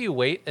 I think if you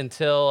wait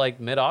until like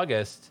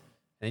mid-August,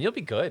 then you'll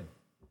be good.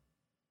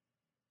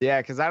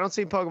 Yeah, because I don't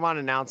see Pokemon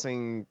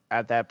announcing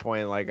at that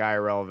point like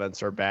IRL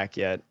events are back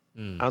yet.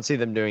 I don't see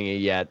them doing it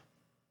yet.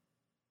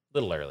 A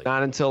little early.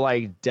 Not until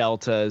like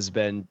Delta has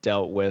been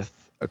dealt with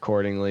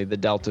accordingly, the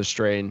Delta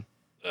strain.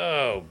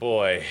 Oh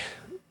boy.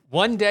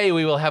 One day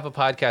we will have a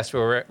podcast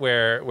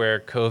where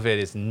COVID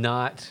is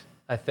not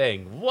a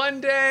thing.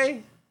 One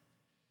day.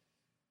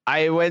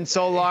 I went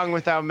so long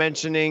without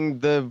mentioning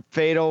the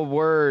fatal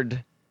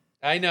word.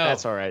 I know.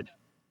 That's all right.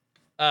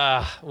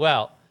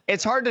 Well,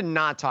 it's hard to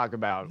not talk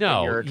about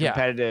when you're a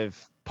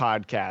competitive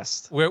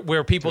podcast.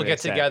 Where people get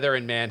together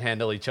and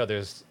manhandle each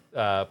other's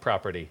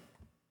property.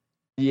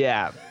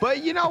 Yeah,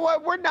 but you know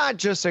what? We're not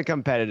just a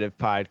competitive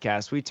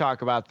podcast. We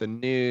talk about the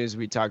news.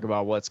 We talk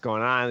about what's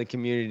going on in the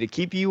community to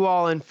keep you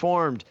all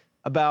informed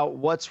about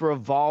what's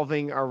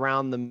revolving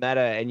around the meta.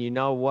 And you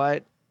know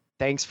what?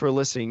 Thanks for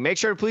listening. Make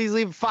sure to please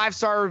leave a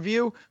 5-star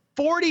review.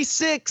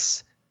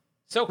 46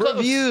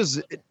 reviews.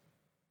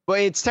 But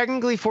it's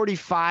technically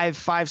 45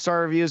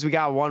 5-star reviews. We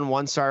got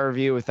 1-star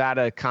review without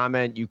a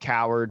comment, you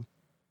coward.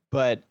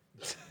 But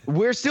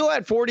we're still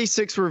at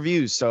 46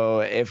 reviews. So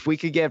if we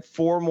could get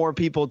 4 more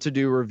people to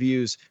do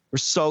reviews, we're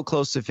so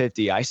close to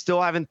 50. I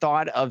still haven't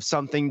thought of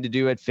something to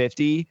do at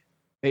 50.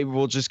 Maybe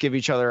we'll just give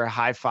each other a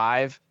high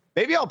five.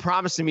 Maybe I'll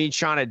promise to meet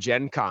Sean at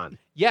Gen Con.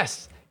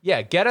 Yes.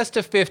 Yeah. Get us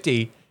to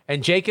 50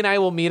 and Jake and I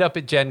will meet up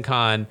at Gen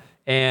Con,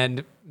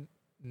 and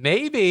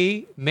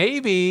maybe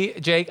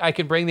Jake, I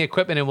can bring the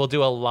equipment and we'll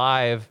do a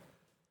live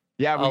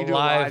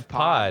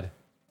pod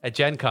at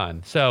Gen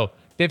Con. So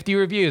 50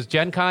 reviews.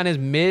 Gen Con is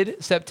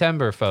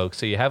mid-September, folks.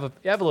 So you have a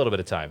little bit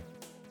of time.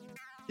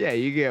 Yeah,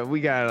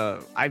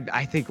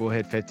 I think we'll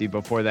hit 50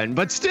 before then,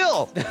 but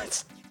still.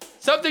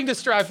 Something to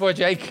strive for,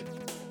 Jake.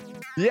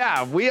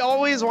 Yeah, we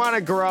always want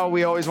to grow.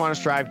 We always want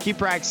to strive. Keep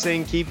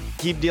practicing. Keep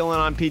dealing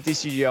on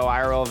PTCGO.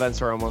 IRL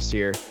events are almost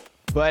here.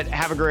 But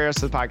have a great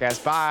rest of the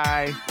podcast.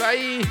 Bye.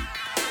 Bye.